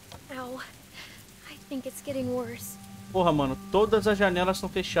 Ow. I think it's getting worse. Porra, mano. Todas as janelas são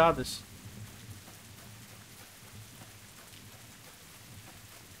fechadas.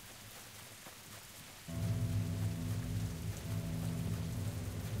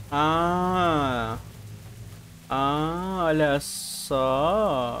 Ah, olha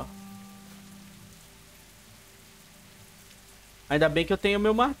só. Ainda bem que eu tenho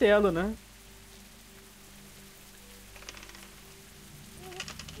meu martelo, né?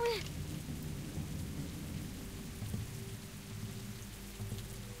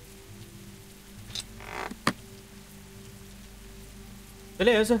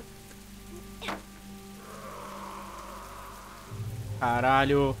 Beleza.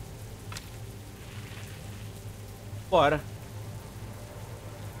 Caralho. Bora.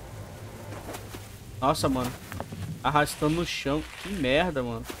 Nossa, mano. Arrastando no chão. Que merda,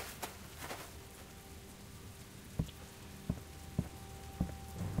 mano.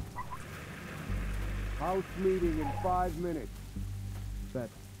 House meeting in 5 minutes.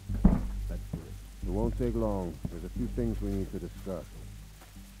 That's good. It won't take long. There's a few things we need to discuss.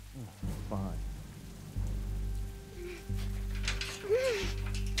 Fine.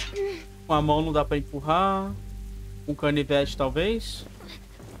 Com a mão não dá pra empurrar. Com canivete, talvez.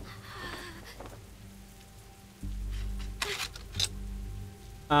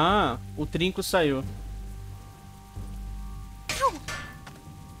 Ah, o trinco saiu.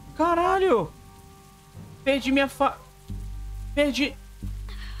 Caralho! Perdi minha Perdi...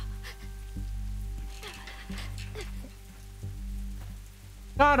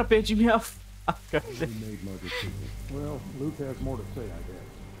 Cara, perdi minha faca. Well, Luke has more to say, I guess.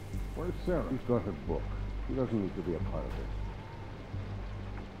 Where's Sarah? She's got her book. She doesn't need to be a part of this.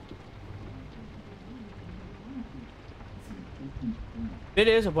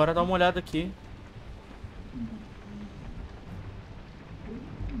 Beleza, bora dar uma olhada aqui.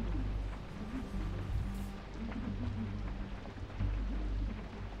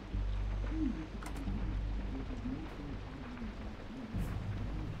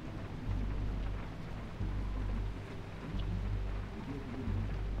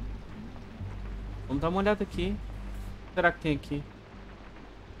 Vamos dar uma olhada aqui. O que será que tem aqui?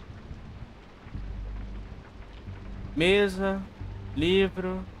 Mesa,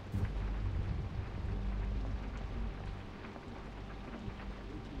 livro.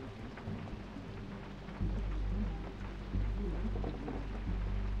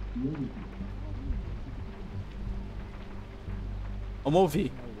 Vamos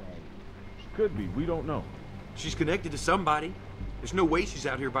ouvir. Could be, we don't know. She's connected to somebody. There's no way she's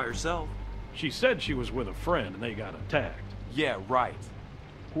out here by herself. She said she was with a friend and they got attacked. Yeah, right.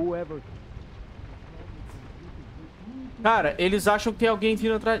 Whoever... Cara, eles acham que tem alguém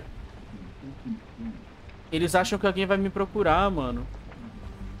vindo atrás. Eles acham que alguém vai me procurar, mano.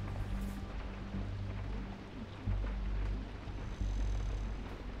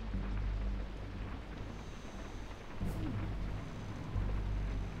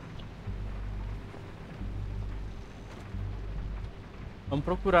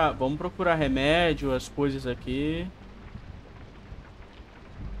 Vamos procurar remédio, as coisas aqui.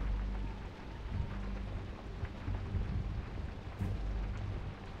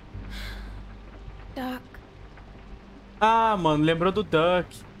 Duck. Ah, mano, lembrou do Duck.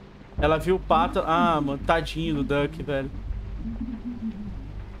 Ela viu o pato. Ah, mano, tadinho do Duck, velho.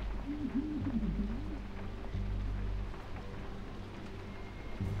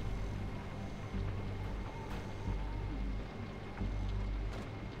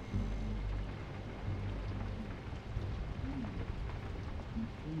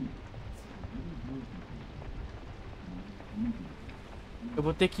 Eu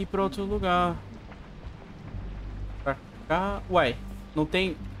vou ter que ir pra outro lugar. Pra cá. Ué, não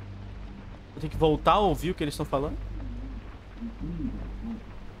tem... Vou ter que voltar a ouvir o que eles estão falando?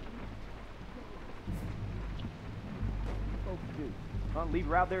 Leave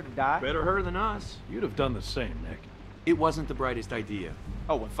her out there to die? Better her than us. You'd have done the same, Nick. It wasn't the brightest idea.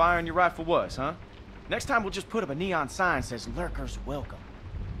 Oh, and firing your rifle was, huh? Next time we'll just put up a neon sign that says lurkers welcome.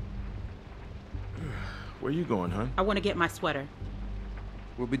 Where you going, hon? I want to get my sweater.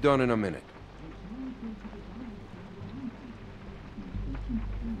 We'll be done in a minute.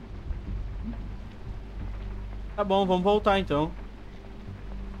 Tá bom, vamos voltar então.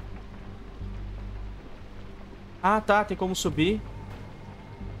 Ah, tá, tem como subir.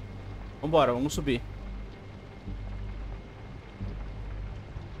 Vambora, vamos subir.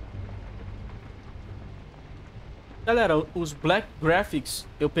 Galera, os Black Graphics,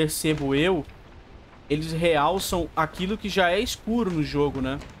 eu percebo eles realçam aquilo que já é escuro no jogo,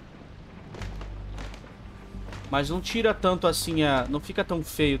 né? Mas não tira tanto assim, não fica tão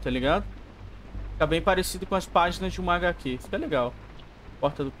feio, tá ligado? Fica bem parecido com as páginas de uma HQ. Fica legal.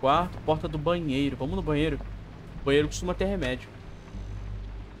 Porta do quarto, porta do banheiro. Vamos no banheiro. O banheiro costuma ter remédio.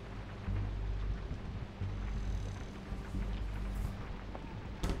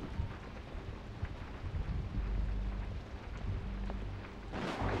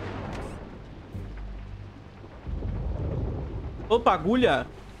 Opa, agulha!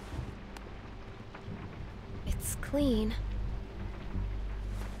 It's clean.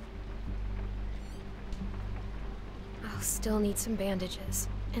 I'll still need some bandages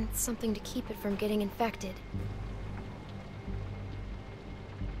and something to keep it from getting infected.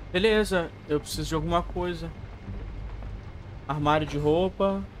 Beleza, eu preciso de alguma coisa. Armário de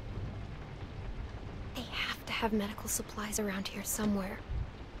roupa. They have to have medical supplies around here somewhere.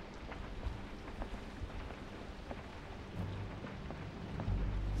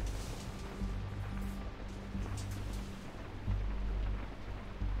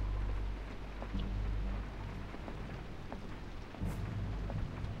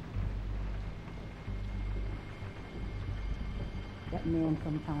 That man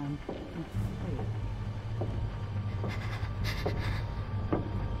sometimes.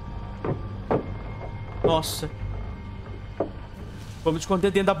 Nossa. Vamos esconder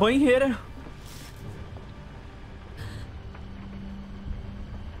dentro da banheira.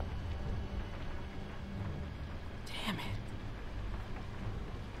 Damn it.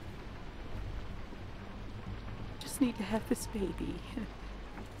 Just need to have this baby.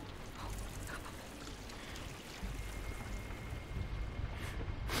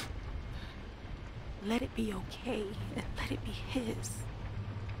 Let it be okay, and let it be his.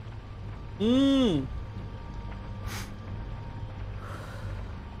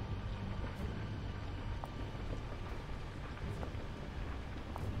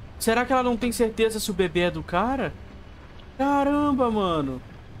 Será que ela não tem certeza se o bebê é do cara? Caramba, mano.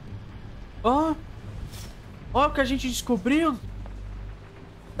 Ó. Ó o que a gente descobriu.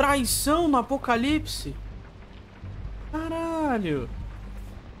 Traição no apocalipse. Caralho.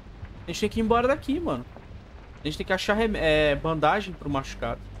 A gente tem que ir embora daqui, mano. A gente tem que achar bandagem pro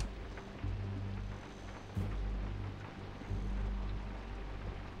machucado.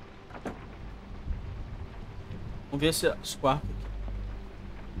 Vamos ver esse quarto aqui.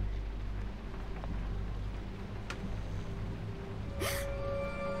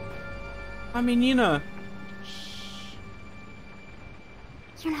 A menina.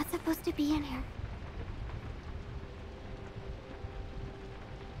 You're not supposed to be in here.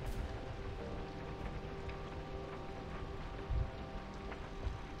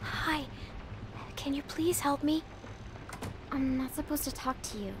 Hi. Can you please help me? I'm not supposed to talk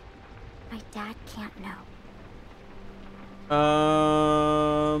to you. My dad can't know.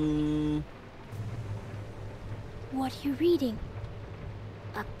 What are you reading?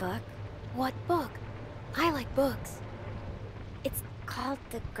 A book? What book? I like books. It's called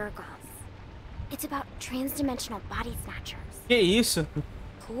The Gurgles. It's about transdimensional body snatchers. Que isso?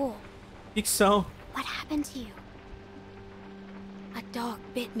 Cool. Ficção. What happened to you? A dog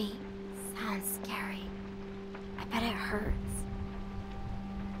bit me. Sounds scary. I bet it hurts.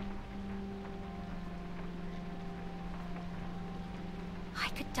 I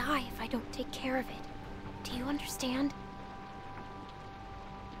could die if I don't take care of it. Do you understand?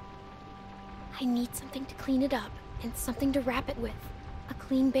 I need something to clean it up, and something to wrap it with. A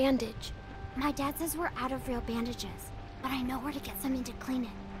clean bandage. My dad says we're out of real bandages, but I know where to get something to clean it.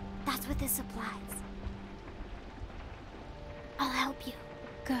 That's what this supplies. I'll help you.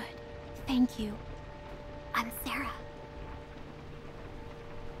 Good. Thank you. I'm Sarah.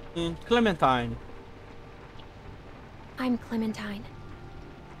 Clementine. I'm Clementine.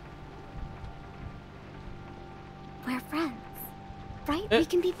 We're friends, right? We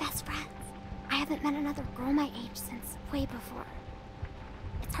can be best friends. I haven't met another girl my age since way before.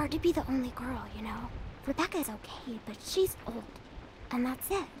 It's hard to be the only girl, you know? Rebecca's okay, but she's old. And that's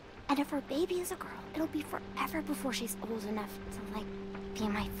it. And if her baby is a girl, it'll be forever before she's old enough to, like, be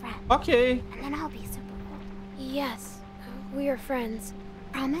my friend. Okay. And then I'll be super old. Yes, we are friends.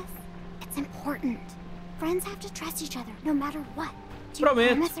 Promise? It's important. Friends have to trust each other, no matter what. Do you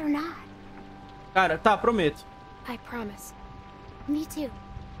promise or not? Cara, tá, prometo. I promise. Me too.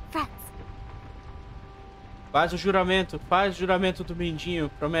 Friends. Faz o juramento do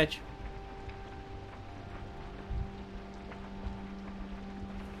Mindinho, promete.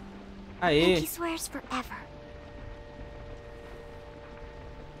 And he swears forever.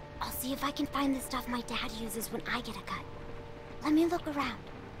 I'll see if I can find the stuff my dad uses when I get a cut. Let me look around.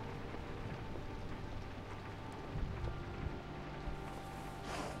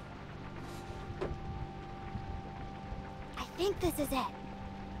 I think this is it.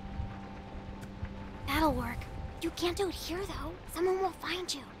 That'll work. You can't do it here, though. Someone will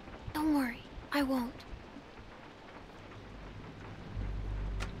find you. Don't worry, I won't.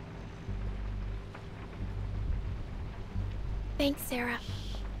 Thanks, Sarah.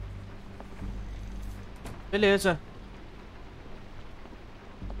 Beleza.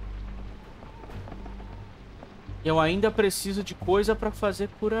 Eu ainda preciso de coisa pra fazer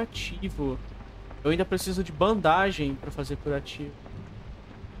curativo. Eu ainda preciso de bandagem pra fazer curativo.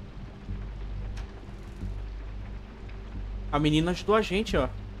 A menina ajudou a gente, ó.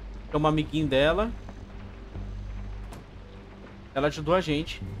 É uma amiguinha dela. Ela ajudou a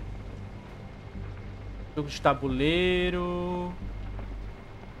gente. Jogo de tabuleiro.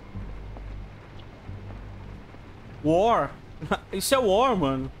 War. Isso é War,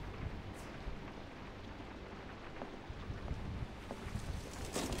 mano.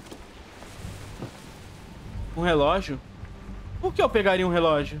 Um relógio? Por que eu pegaria um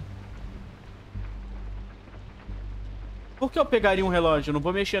relógio? Por que eu pegaria um relógio? Não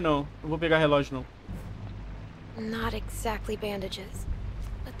vou mexer, não. Não vou pegar relógio, não. Not exactly bandages,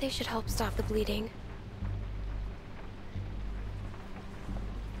 but they should help stop the bleeding.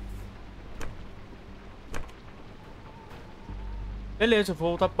 Beleza, eu vou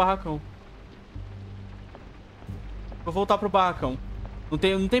voltar pro barracão. Vou voltar pro barracão.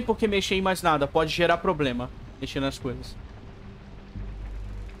 Não tem por que mexer em mais nada. Pode gerar problema mexer nas coisas.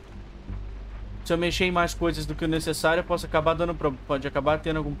 Se eu mexer em mais coisas do que o necessário, eu posso acabar dando pode acabar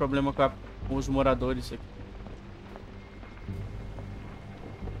tendo algum problema com os moradores aqui.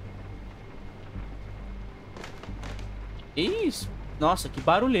 Isso. Nossa, que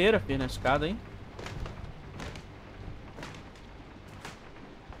barulheira fez na escada, hein?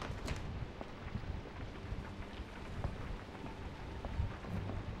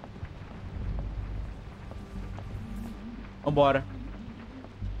 Vambora.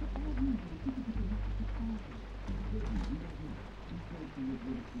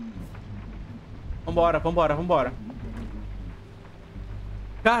 Vambora.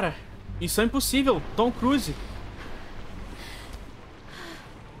 Cara, isso é impossível. Tom Cruise.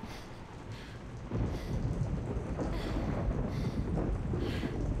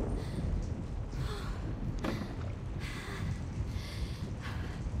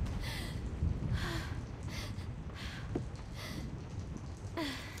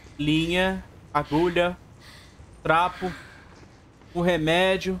 Linha, agulha, trapo, o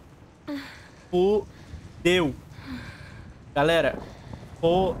remédio. Fudeu. Galera,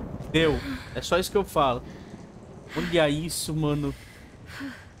 fudeu. É só isso que eu falo. Olha isso, mano.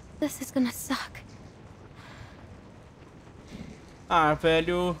 This is gonna suck. Ah,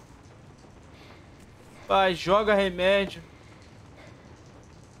 velho. Vai, joga remédio.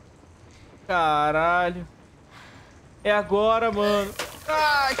 Caralho. É agora, mano.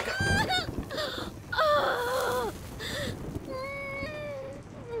 Ai, cara.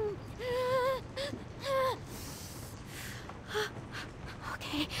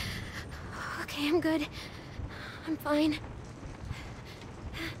 Okay, I'm good. I'm fine.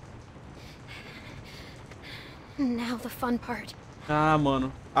 Now the fun part. Ah,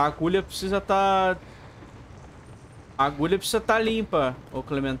 mano. A agulha precisa tá... A agulha precisa tá limpa, ô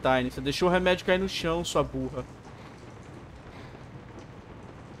Clementine. Você deixou o remédio cair no chão, sua burra.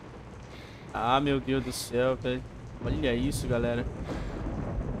 Ah, meu Deus do céu, velho. Olha isso, galera.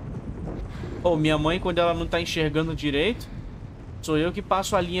 Oh, minha mãe, quando ela não tá enxergando direito, sou eu que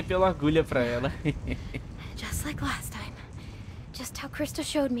passo a linha pela agulha pra ela. Just like last time. Just how Krista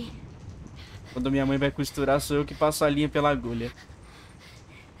showed me. Quando minha mãe vai costurar, sou eu que passo a linha pela agulha.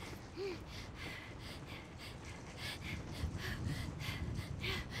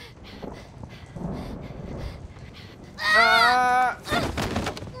 Ah!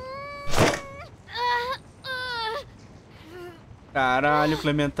 Caralho,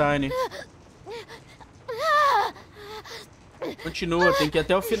 Clementine. Continua, tem que ir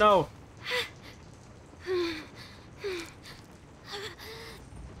até o final.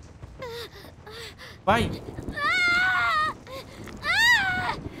 Vai.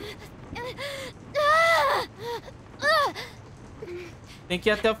 Tem que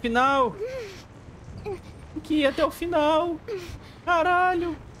ir até o final. Tem que ir até o final.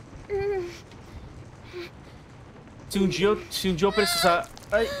 Caralho. Se um dia eu precisar...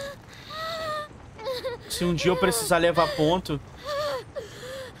 Ai. Se um dia eu precisar levar ponto...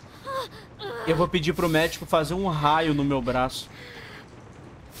 Eu vou pedir pro médico fazer um raio no meu braço.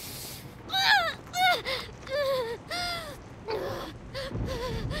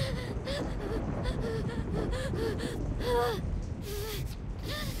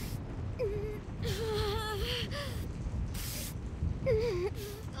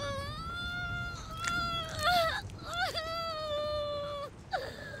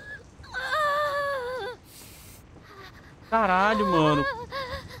 Caralho, mano.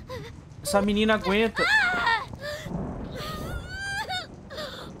 Essa menina aguenta.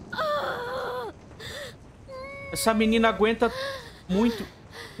 Essa menina aguenta muito.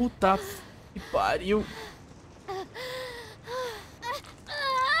 Puta que pariu.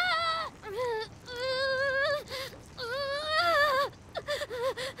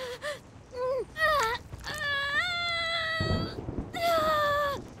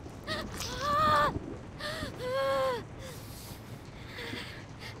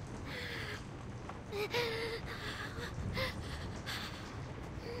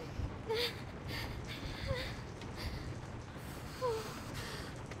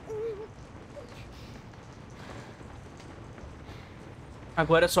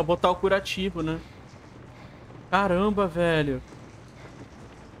 Agora é só botar o curativo, né? Caramba, velho.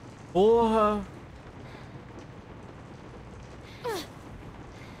 Porra.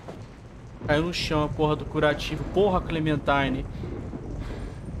 Caiu no chão a porra do curativo. Porra, Clementine.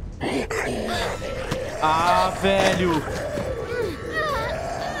 Ah, velho.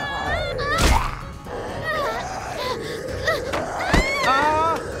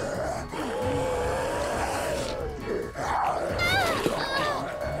 Ah!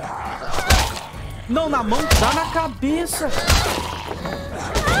 Não na mão, dá na cabeça.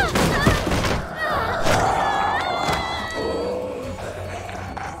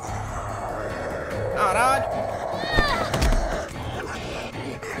 Caralho.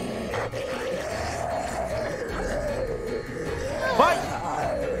 Vai.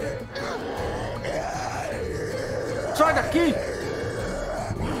 Sai daqui.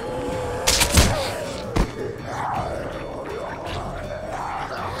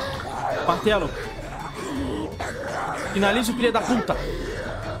 Martelo. Finaliza o filho da puta.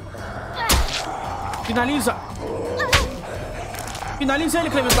 Finaliza. Finaliza ele,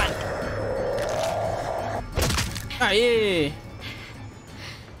 Clementine. Aê.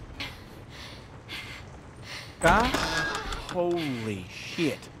 Tá. Holy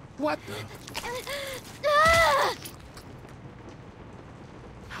shit. What the?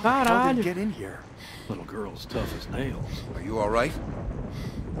 Caralho. Get in here. Little girl's tough as nails. Are you all right?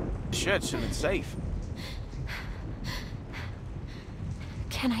 The shed should have been safe.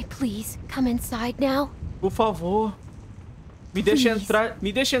 Can I please come inside now? Por favor. Me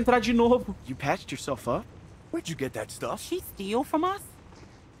deixa entrar de novo. You patched yourself up? Where'd you get that stuff? She steal from us?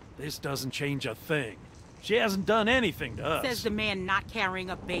 This doesn't change a thing. She hasn't done anything to us. Says the man not carrying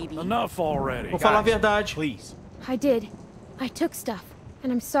a baby. Enough already. Vou falar a verdade. Please. I did. I took stuff,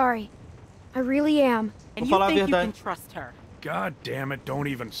 and I'm sorry. I really am. And Vou you falar a think you verdade. can trust her? God damn it, don't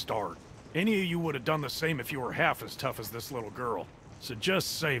even start. Any of you would have done the same if you were half as tough as this little girl. So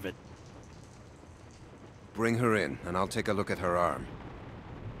just save it. Bring her in, and I'll take a look at her arm.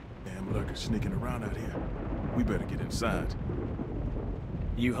 Damn lurkers sneaking around out here. We better get inside.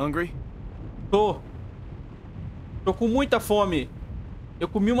 You hungry? Tô com muita fome. Eu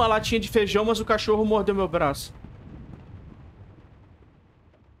comi uma latinha de feijão, mas o cachorro mordeu meu braço.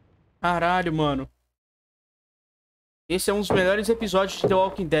 Caralho, mano. Esse é um dos melhores episódios de The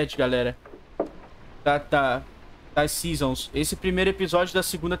Walking Dead, galera. Das seasons. Esse primeiro episódio da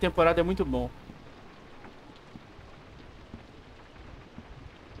segunda temporada é muito bom.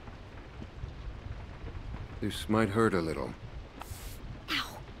 This might hurt a little.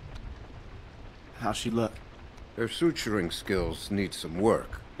 How's she look? Her suturing skills need some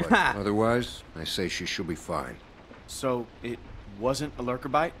work, but otherwise, I say she should be fine. So, it wasn't a lurker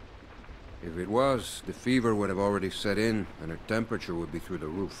bite? If it was, the fever would have already set in, and her temperature would be through the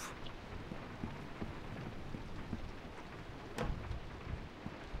roof.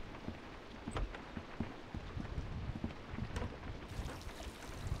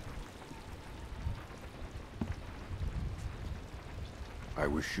 I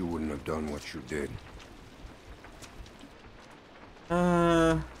wish you wouldn't have done what you did.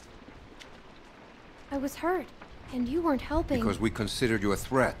 I was hurt, and you weren't helping. Because we considered you a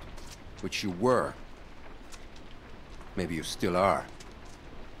threat, which you were. Maybe you still are.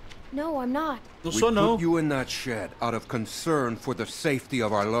 No, I'm not. We put you in that shed out of concern for the safety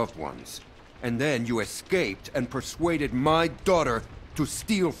of our loved ones. And then you escaped and persuaded my daughter to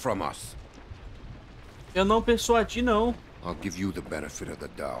steal from us. Eu não persuadi, não. I'll give you the benefit of the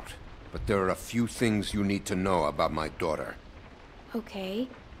doubt. but there are a few things you need to know about my daughter. Okay.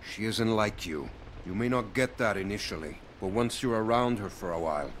 She isn't like you. You may not get that initially, but once you're around her for a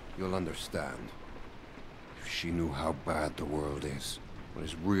while, you'll understand. If she knew how bad the world is, what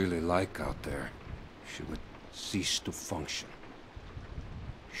it's really like out there, she would cease to function.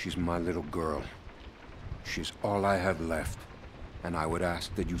 She's my little girl. She's all I have left, and I would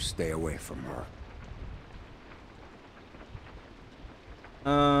ask that you stay away from her.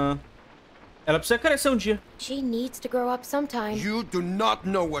 Ela precisa crescer dia. She needs to grow up sometime. You do not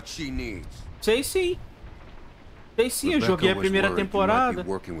know what she needs. Sei sim. Sei sim, eu joguei a primeira temporada. You might be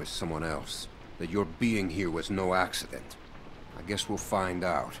working with someone else. That your being here was no accident. I guess we'll find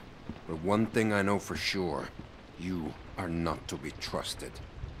out. But one thing I know for sure, you are not to be trusted.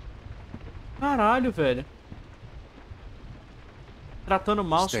 Caralho, velho. Tratando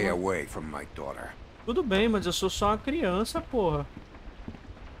mal. Stay away from my daughter. Tudo bem, mas eu sou só uma criança, porra.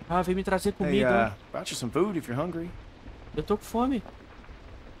 Ah, vem me trazer comida. Hey, brought you some food if you're hungry. Eu tô com fome.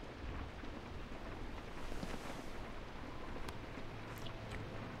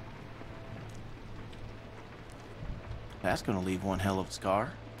 That's gonna leave one hell of a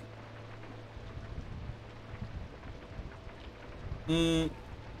scar.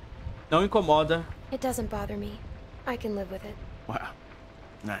 Não incomoda. It doesn't bother me. I can live with it. Wow.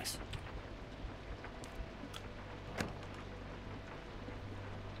 Nice.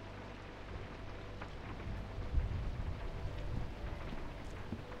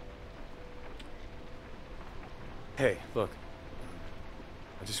 Hey, look.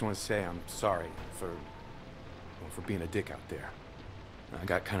 I just want to say I'm sorry for being a dick out there. I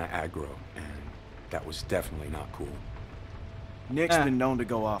got kind of aggro, and that was definitely not cool. Nick's been known to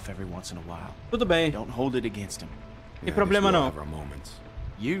go off every once in a while. Tudo bem. Don't hold it against him. Tem problema não.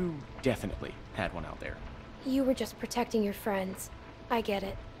 You definitely had one out there. You were just protecting your friends. I get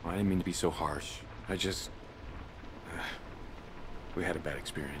it. I didn't mean to be so harsh. I just... we had a bad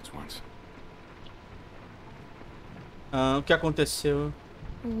experience once. O que aconteceu?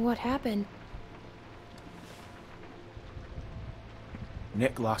 What happened?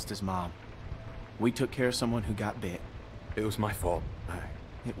 Nick lost his mom. We took care of someone who got bit. It was my fault.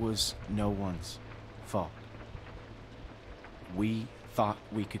 It was no one's fault. We thought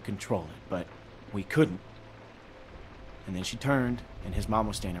we could control it, but we couldn't. And then she turned, and his mom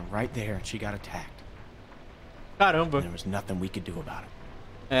was standing right there, and she got attacked. Caramba. And there was nothing we could do about it.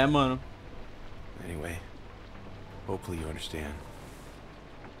 É, mano. Anyway, hopefully you understand.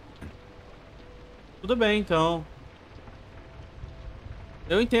 Tudo bem, então.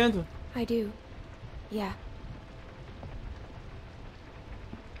 Eu entendo. I do. Yeah.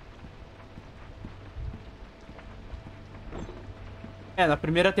 É, na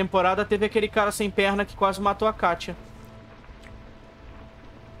primeira temporada teve aquele cara sem perna que quase matou a Katia.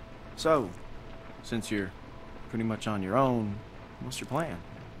 So, since you're pretty much on your own, what's your plan?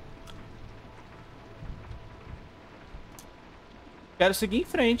 Quero seguir em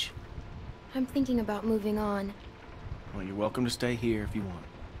frente. I'm thinking about moving on. Well, you're welcome to stay here if you want.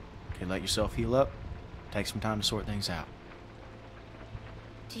 Okay, let yourself heal up. Take some time to sort things out.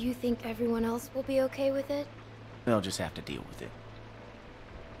 Do you think everyone else will be okay with it? They'll just have to deal with it.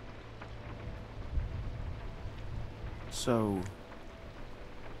 So,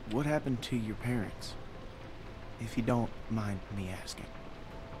 what happened to your parents? If you don't mind me asking.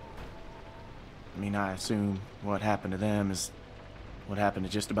 I mean, I assume what happened to them is what happened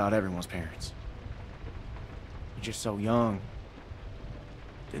to just about everyone's parents. You're just so young.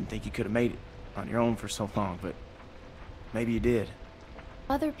 Didn't think you could have made it on your own for so long, but maybe you did.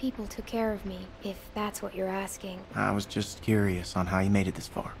 Other people took care of me, if that's what you're asking. I was just curious on how you made it this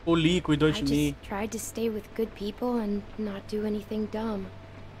far. O Lee cuidou de I mim. just tried to stay with good people and not do anything dumb.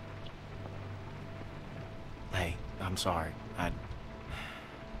 Hey, I'm sorry. I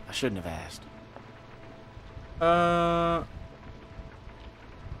shouldn't have asked.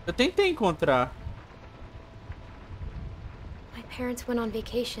 Eu tentei encontrar. My parents went on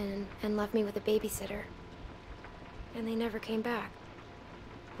vacation and left me with a babysitter. And they never came back.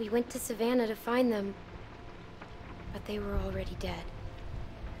 We went to Savannah to find them, but they were already dead.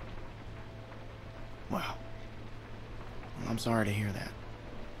 Wow. Well, I'm sorry to hear that.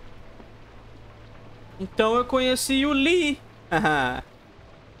 Então eu conheci o Lee.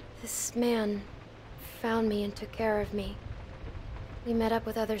 This man found me and took care of me. We met up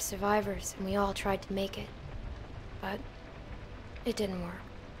with other survivors and we all tried to make it. But it didn't work.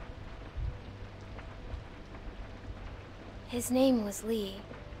 His name was Lee.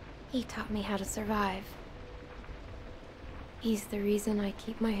 He taught me how to survive. He's the reason I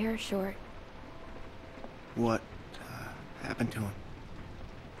keep my hair short. What happened to him?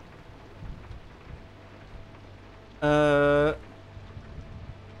 Ele...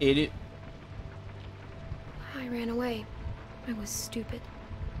 I ran away. I was stupid.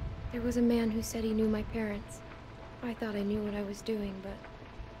 There was a man who said he knew my parents. I thought I knew what I was doing, but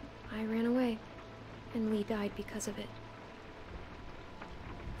I ran away. And Lee died because of it.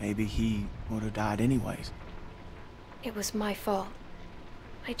 Maybe he would have died anyways. It was my fault.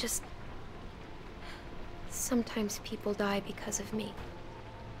 I just... Sometimes people die because of me.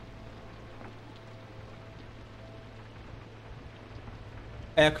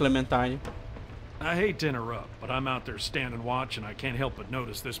 Clementine. I hate to interrupt, but I'm out there standing watch and I can't help but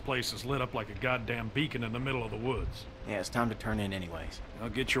notice this place is lit up like a goddamn beacon in the middle of the woods. Yeah, it's time to turn in anyways. Now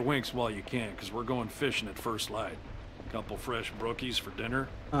get your winks while you can, because we're going fishing at first light. Couple fresh brookies for dinner.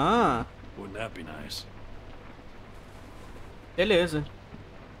 Ah. Wouldn't that be nice? Beleza.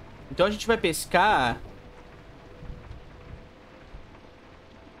 Então a gente vai pescar.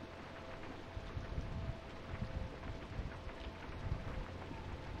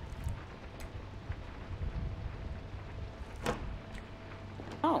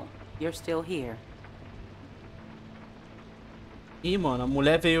 Oh, you're still here. Ih, mano, a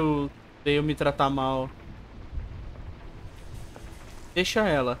mulher veio me tratar mal. Deixa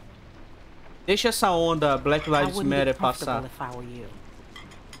ela. Deixa essa onda Black Lives Matter passar.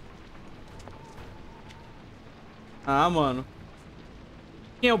 Ah, mano.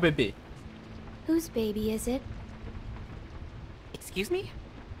 Quem é o bebê? Whose baby is it? Excuse me?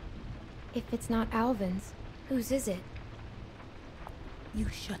 If it's not Alvin's, whose is it? You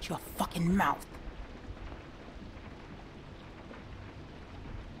shut your fucking mouth.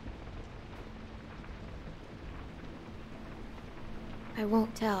 I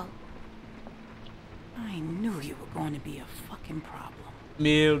won't tell. I knew you were going to be a fucking problem.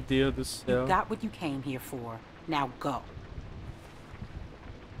 Meu Deus do céu. You got what you came here for. Now go.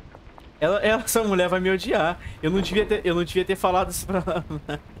 Essa mulher vai me odiar. Eu não devia ter falado isso pra ela.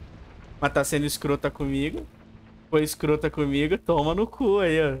 Mas tá sendo escrota comigo. Foi escrota comigo, toma no cu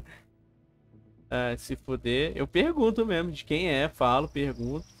aí, ó. Ah, se fuder. Eu pergunto mesmo de quem é, falo,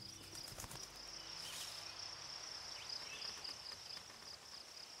 pergunto.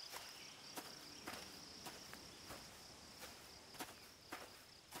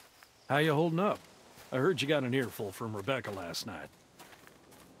 How you holding up? I heard you got an earful from Rebecca last night.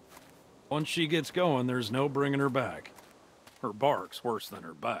 Once she gets going, there's no bringing her back. Her bark's worse than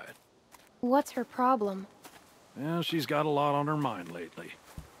her bite. What's her problem? Yeah, she's got a lot on her mind lately.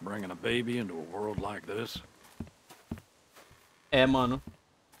 Bringing a baby into a world like this. É, mano.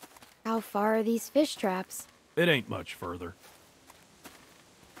 How far are these fish traps? It ain't much further.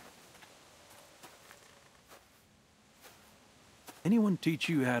 Anyone teach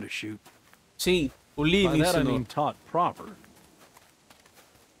you how to shoot? Sim, o Lee By me that I ensinou. mean taught proper.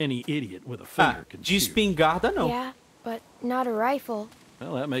 Any idiot with a finger can de shoot. espingarda não. Yeah, but not a rifle.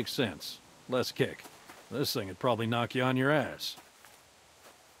 Well, that makes sense. Less kick. This thing would probably knock you on your ass.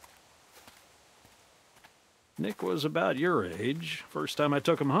 Nick was about your age, first time I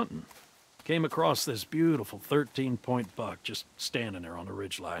took him hunting. Came across this beautiful 13-point buck just standing there on the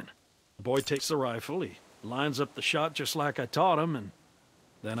ridgeline. The boy takes the rifle, he lines up the shot just like I taught him, and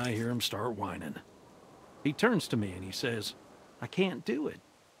then I hear him start whining. He turns to me and he says, "I can't do it.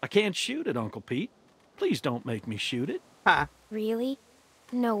 I can't shoot it, Uncle Pete. Please don't make me shoot it." Ha. Really?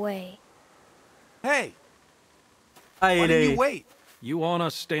 No way. Hey! Why didn't you wait? You want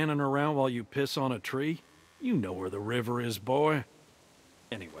us standing around while you piss on a tree? You know where the river is, boy.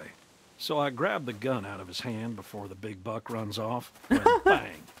 Anyway, so I grabbed the gun out of his hand before the big buck runs off, when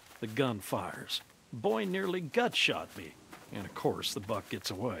bang, the gun fires. Boy nearly gut shot me, and of course the buck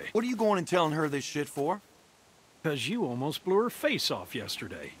gets away. What are you going and telling her this shit for? 'Cause you almost blew her face off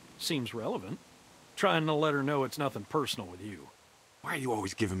yesterday. Seems relevant. Trying to let her know it's nothing personal with you. Why are you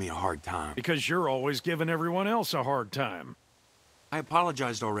always giving me a hard time? Because you're always giving everyone else a hard time. I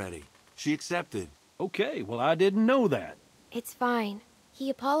apologized already. She accepted. Okay, well, I didn't know that. It's fine. He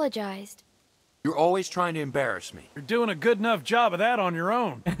apologized. You're always trying to embarrass me. You're doing a good enough job of that on your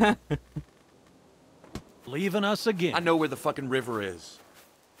own. Leaving us again. I know where the fucking river is.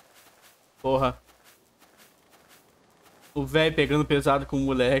 Porra. O velho pegando pesado com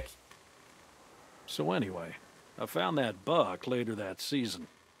o moleque. So anyway, I found that buck later that season.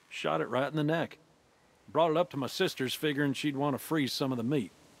 Shot it right in the neck. Brought it up to my sister's figuring she'd want to freeze some of the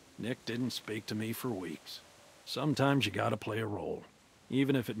meat. Nick didn't speak to me for weeks. Sometimes you gotta play a role,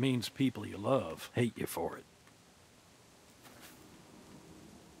 even if it means people you love hate you for it.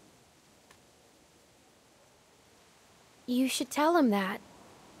 You should tell him that.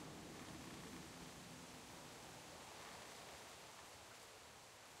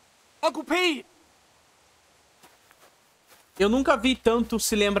 Uncle Pete! Eu nunca vi tanto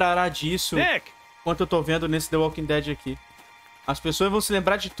se lembrará disso quanto eu tô vendo nesse The Walking Dead aqui. As pessoas vão se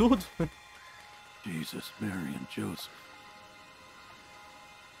lembrar de tudo. Jesus, Mary and Joseph.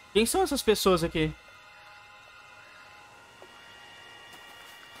 Quem são essas pessoas aqui?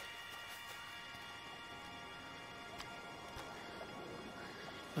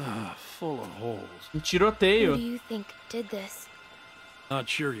 Ah, full of holes. Um tiroteio. Who do you think did this? Not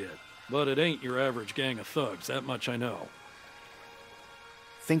sure yet, but it ain't your average gang of thugs, that much I know.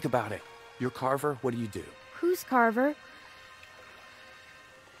 Think about it. You're Carver, what do you do? Who's Carver?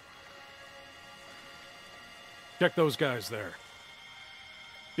 Check those guys there.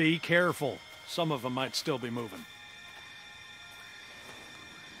 Be careful. Some of them might still be moving.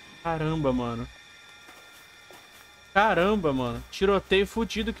 Caramba, mano. Caramba, mano. Tiroteio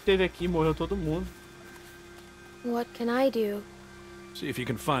fudido que teve aqui. Morreu todo mundo. What can I do? See if you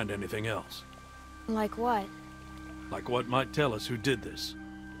can find anything else. Like what? Like what might tell us who did this.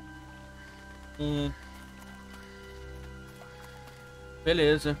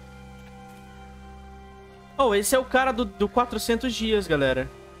 Beleza. Oh, esse é o cara do 400 dias, galera.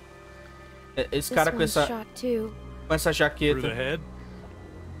 Esse cara com essa jaqueta.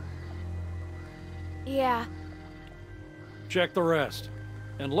 Yeah. Check the rest.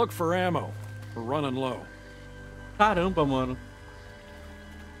 And look for ammo. We're running low. Caramba, mano.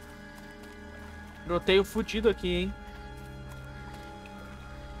 Tiroteio fudido aqui, hein?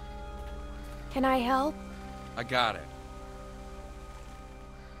 Can I help? I got it.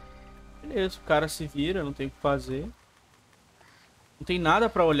 Beleza, o cara se vira, não tem o que fazer. Não tem nada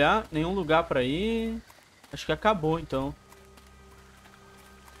pra olhar, nenhum lugar pra ir. Acho que acabou, então.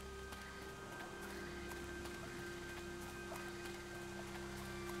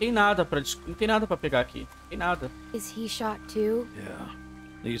 Não tem nada pra pegar aqui. Não tem nada. Is he shot too? Yeah.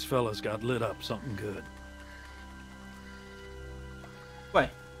 These fellas got lit up something good. Ué.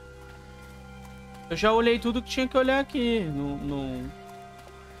 Eu já olhei tudo que tinha que olhar aqui.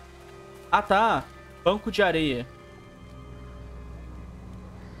 Ah, tá. Banco de areia.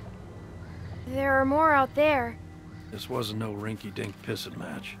 There are more out there. This wasn't no rinky-dink pissing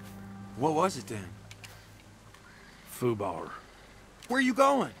match. What was it then? Foobar. Where are you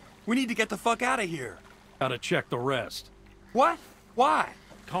going? We need to get the fuck out of here. Gotta check the rest. What? Why?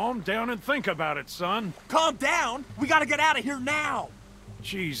 Calm down and think about it, son. Calm down? We gotta get out of here now!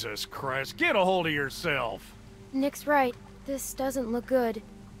 Jesus Christ, get a hold of yourself. Nick's right. This doesn't look good.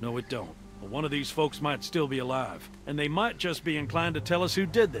 No, it don't. But one of these folks might still be alive, and they might just be inclined to tell us who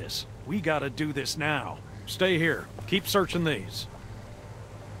did this. We gotta do this now. Stay here. Keep searching these.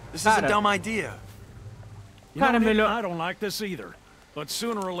 This is a dumb idea. You know, Nick, I don't like this either. But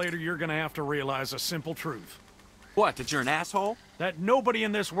sooner or later, you're gonna have to realize a simple truth. What, that you're an asshole? That nobody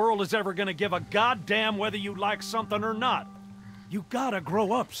in this world is ever gonna give a goddamn whether you like something or not. You gotta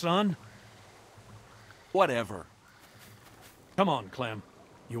grow up, son. Whatever. Come on, Clem.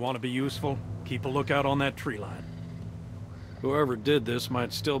 You want to be useful? Keep a lookout on that tree line. Whoever did this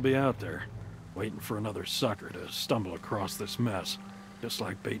might still be out there, waiting for another sucker to stumble across this mess, just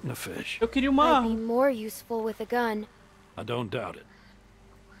like baiting a fish. Eu queria uma I'd be more useful with a gun. I don't doubt it.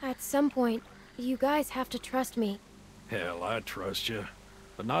 At some point, you guys have to trust me. Hell, I trust you.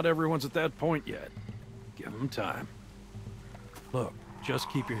 But not everyone's at that point yet. Give them time. Look, just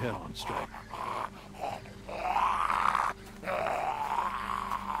keep your head on straight.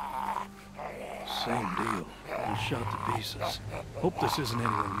 Same deal. All shot to pieces. Hope this isn't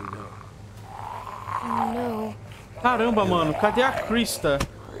anyone you know. Oh, no. Caramba, mano. Cadê a Krista?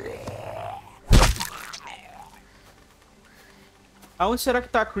 Aonde será que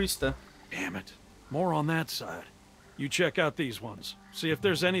tá a Krista? Damn it. More on that side. You check out these ones. See if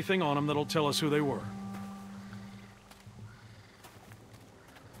there's anything on them that'll tell us who they were.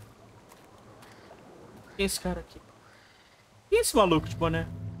 Quem é esse cara aqui? Quem é esse maluco de boné?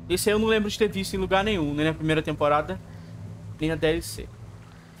 Esse aí eu não lembro de ter visto em lugar nenhum, nem na primeira temporada, nem na DLC.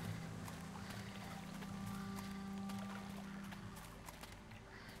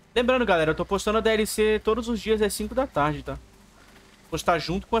 Lembrando, galera, eu tô postando a DLC todos os dias às 5 da tarde, tá? Vou postar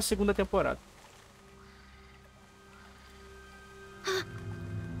junto com a segunda temporada.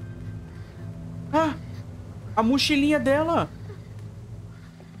 Ah! A mochilinha dela!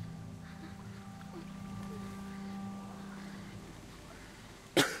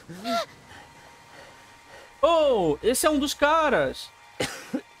 Oh, esse é um dos caras.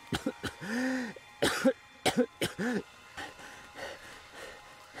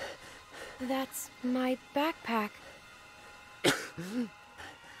 That's my backpack.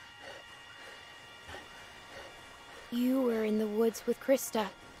 You were in the woods with Krista,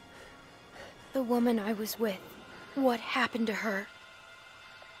 the woman I was with. What happened to her?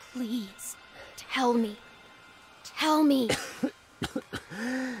 Please, tell me. Tell me.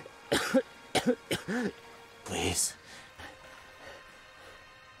 Please.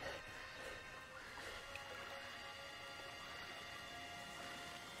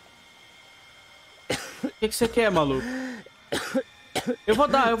 O que você quer, maluco? Eu vou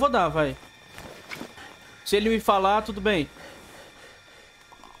dar, vai. Se ele me falar, tudo bem.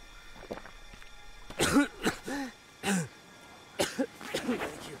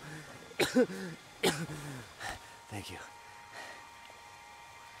 Thank you.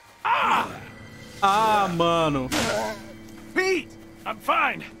 Ah, mano. Pete! I'm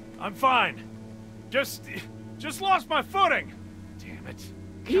fine. I'm fine. Just lost my footing. Damn it.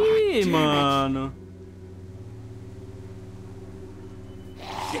 Ih, mano.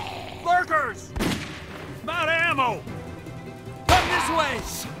 Lurkers! I'm out of ammo. Come this way.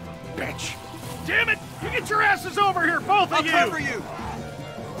 Bitch. Damn it! You get your asses over here, both of you! I'll cover you.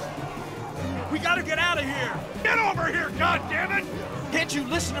 We gotta get out of here. Get over here, goddammit! Can't you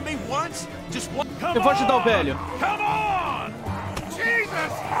listen to me once? Just one. Eu vou ajudar o velho. Come on!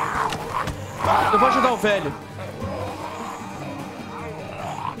 Jesus! Eu vou ajudar o velho.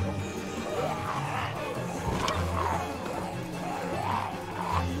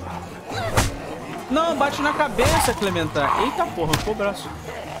 Não, bate na cabeça, Clementine. Eita porra, ficou o braço.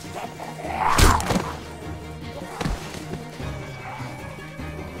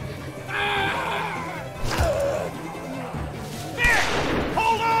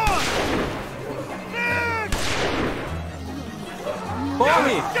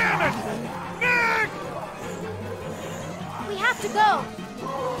 Corre! Damn it! Nick! We have to go.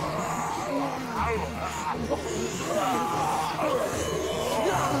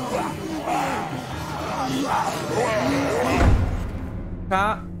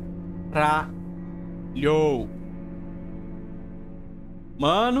 Caralho.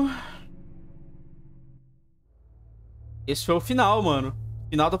 Mano. Esse foi o final, mano.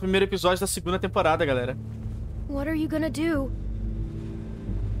 Final do primeiro episódio da segunda temporada, galera. What are you gonna do?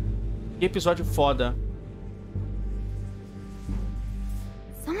 Que episódio foda.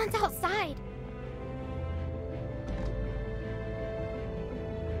 Someone's outside.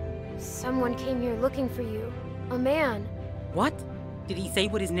 Someone came here looking for you. A man. What? Did he say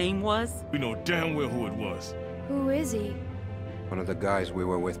what his name was? We know damn well who it was. Who is he? One of the guys we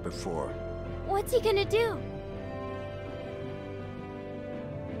were with before. What's he gonna do?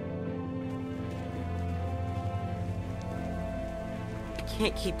 I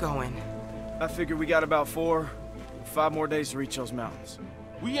can't keep going. I figure we got about 4 or 5 more days to reach those mountains.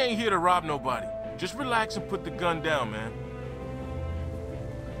 We ain't here to rob nobody. Just relax and put the gun down, man.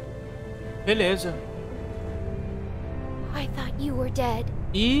 Beleza. I thought you were dead.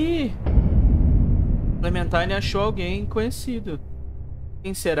 E Clementine achou alguém conhecido.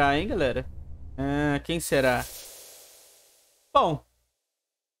 Quem será, hein, galera? Ah, quem será? Bom.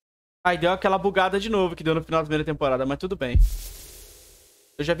 Aí deu aquela bugada de novo que deu no final da primeira temporada, mas tudo bem.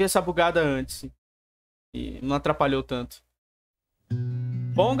 Eu já vi essa bugada antes. E não atrapalhou tanto.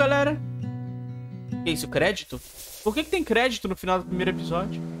 Bom, galera. Que isso, crédito? Por que tem crédito no final do primeiro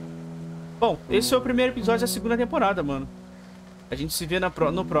episódio? Bom, esse é o primeiro episódio da segunda temporada, mano. A gente se vê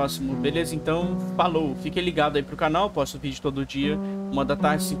no próximo, beleza? Então, falou. Fiquem ligados aí pro canal. Posto vídeo todo dia. 1 da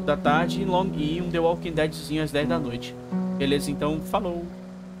tarde, 5 da tarde. E um The Walking Deadzinho às 10 da noite. Beleza? Então, falou.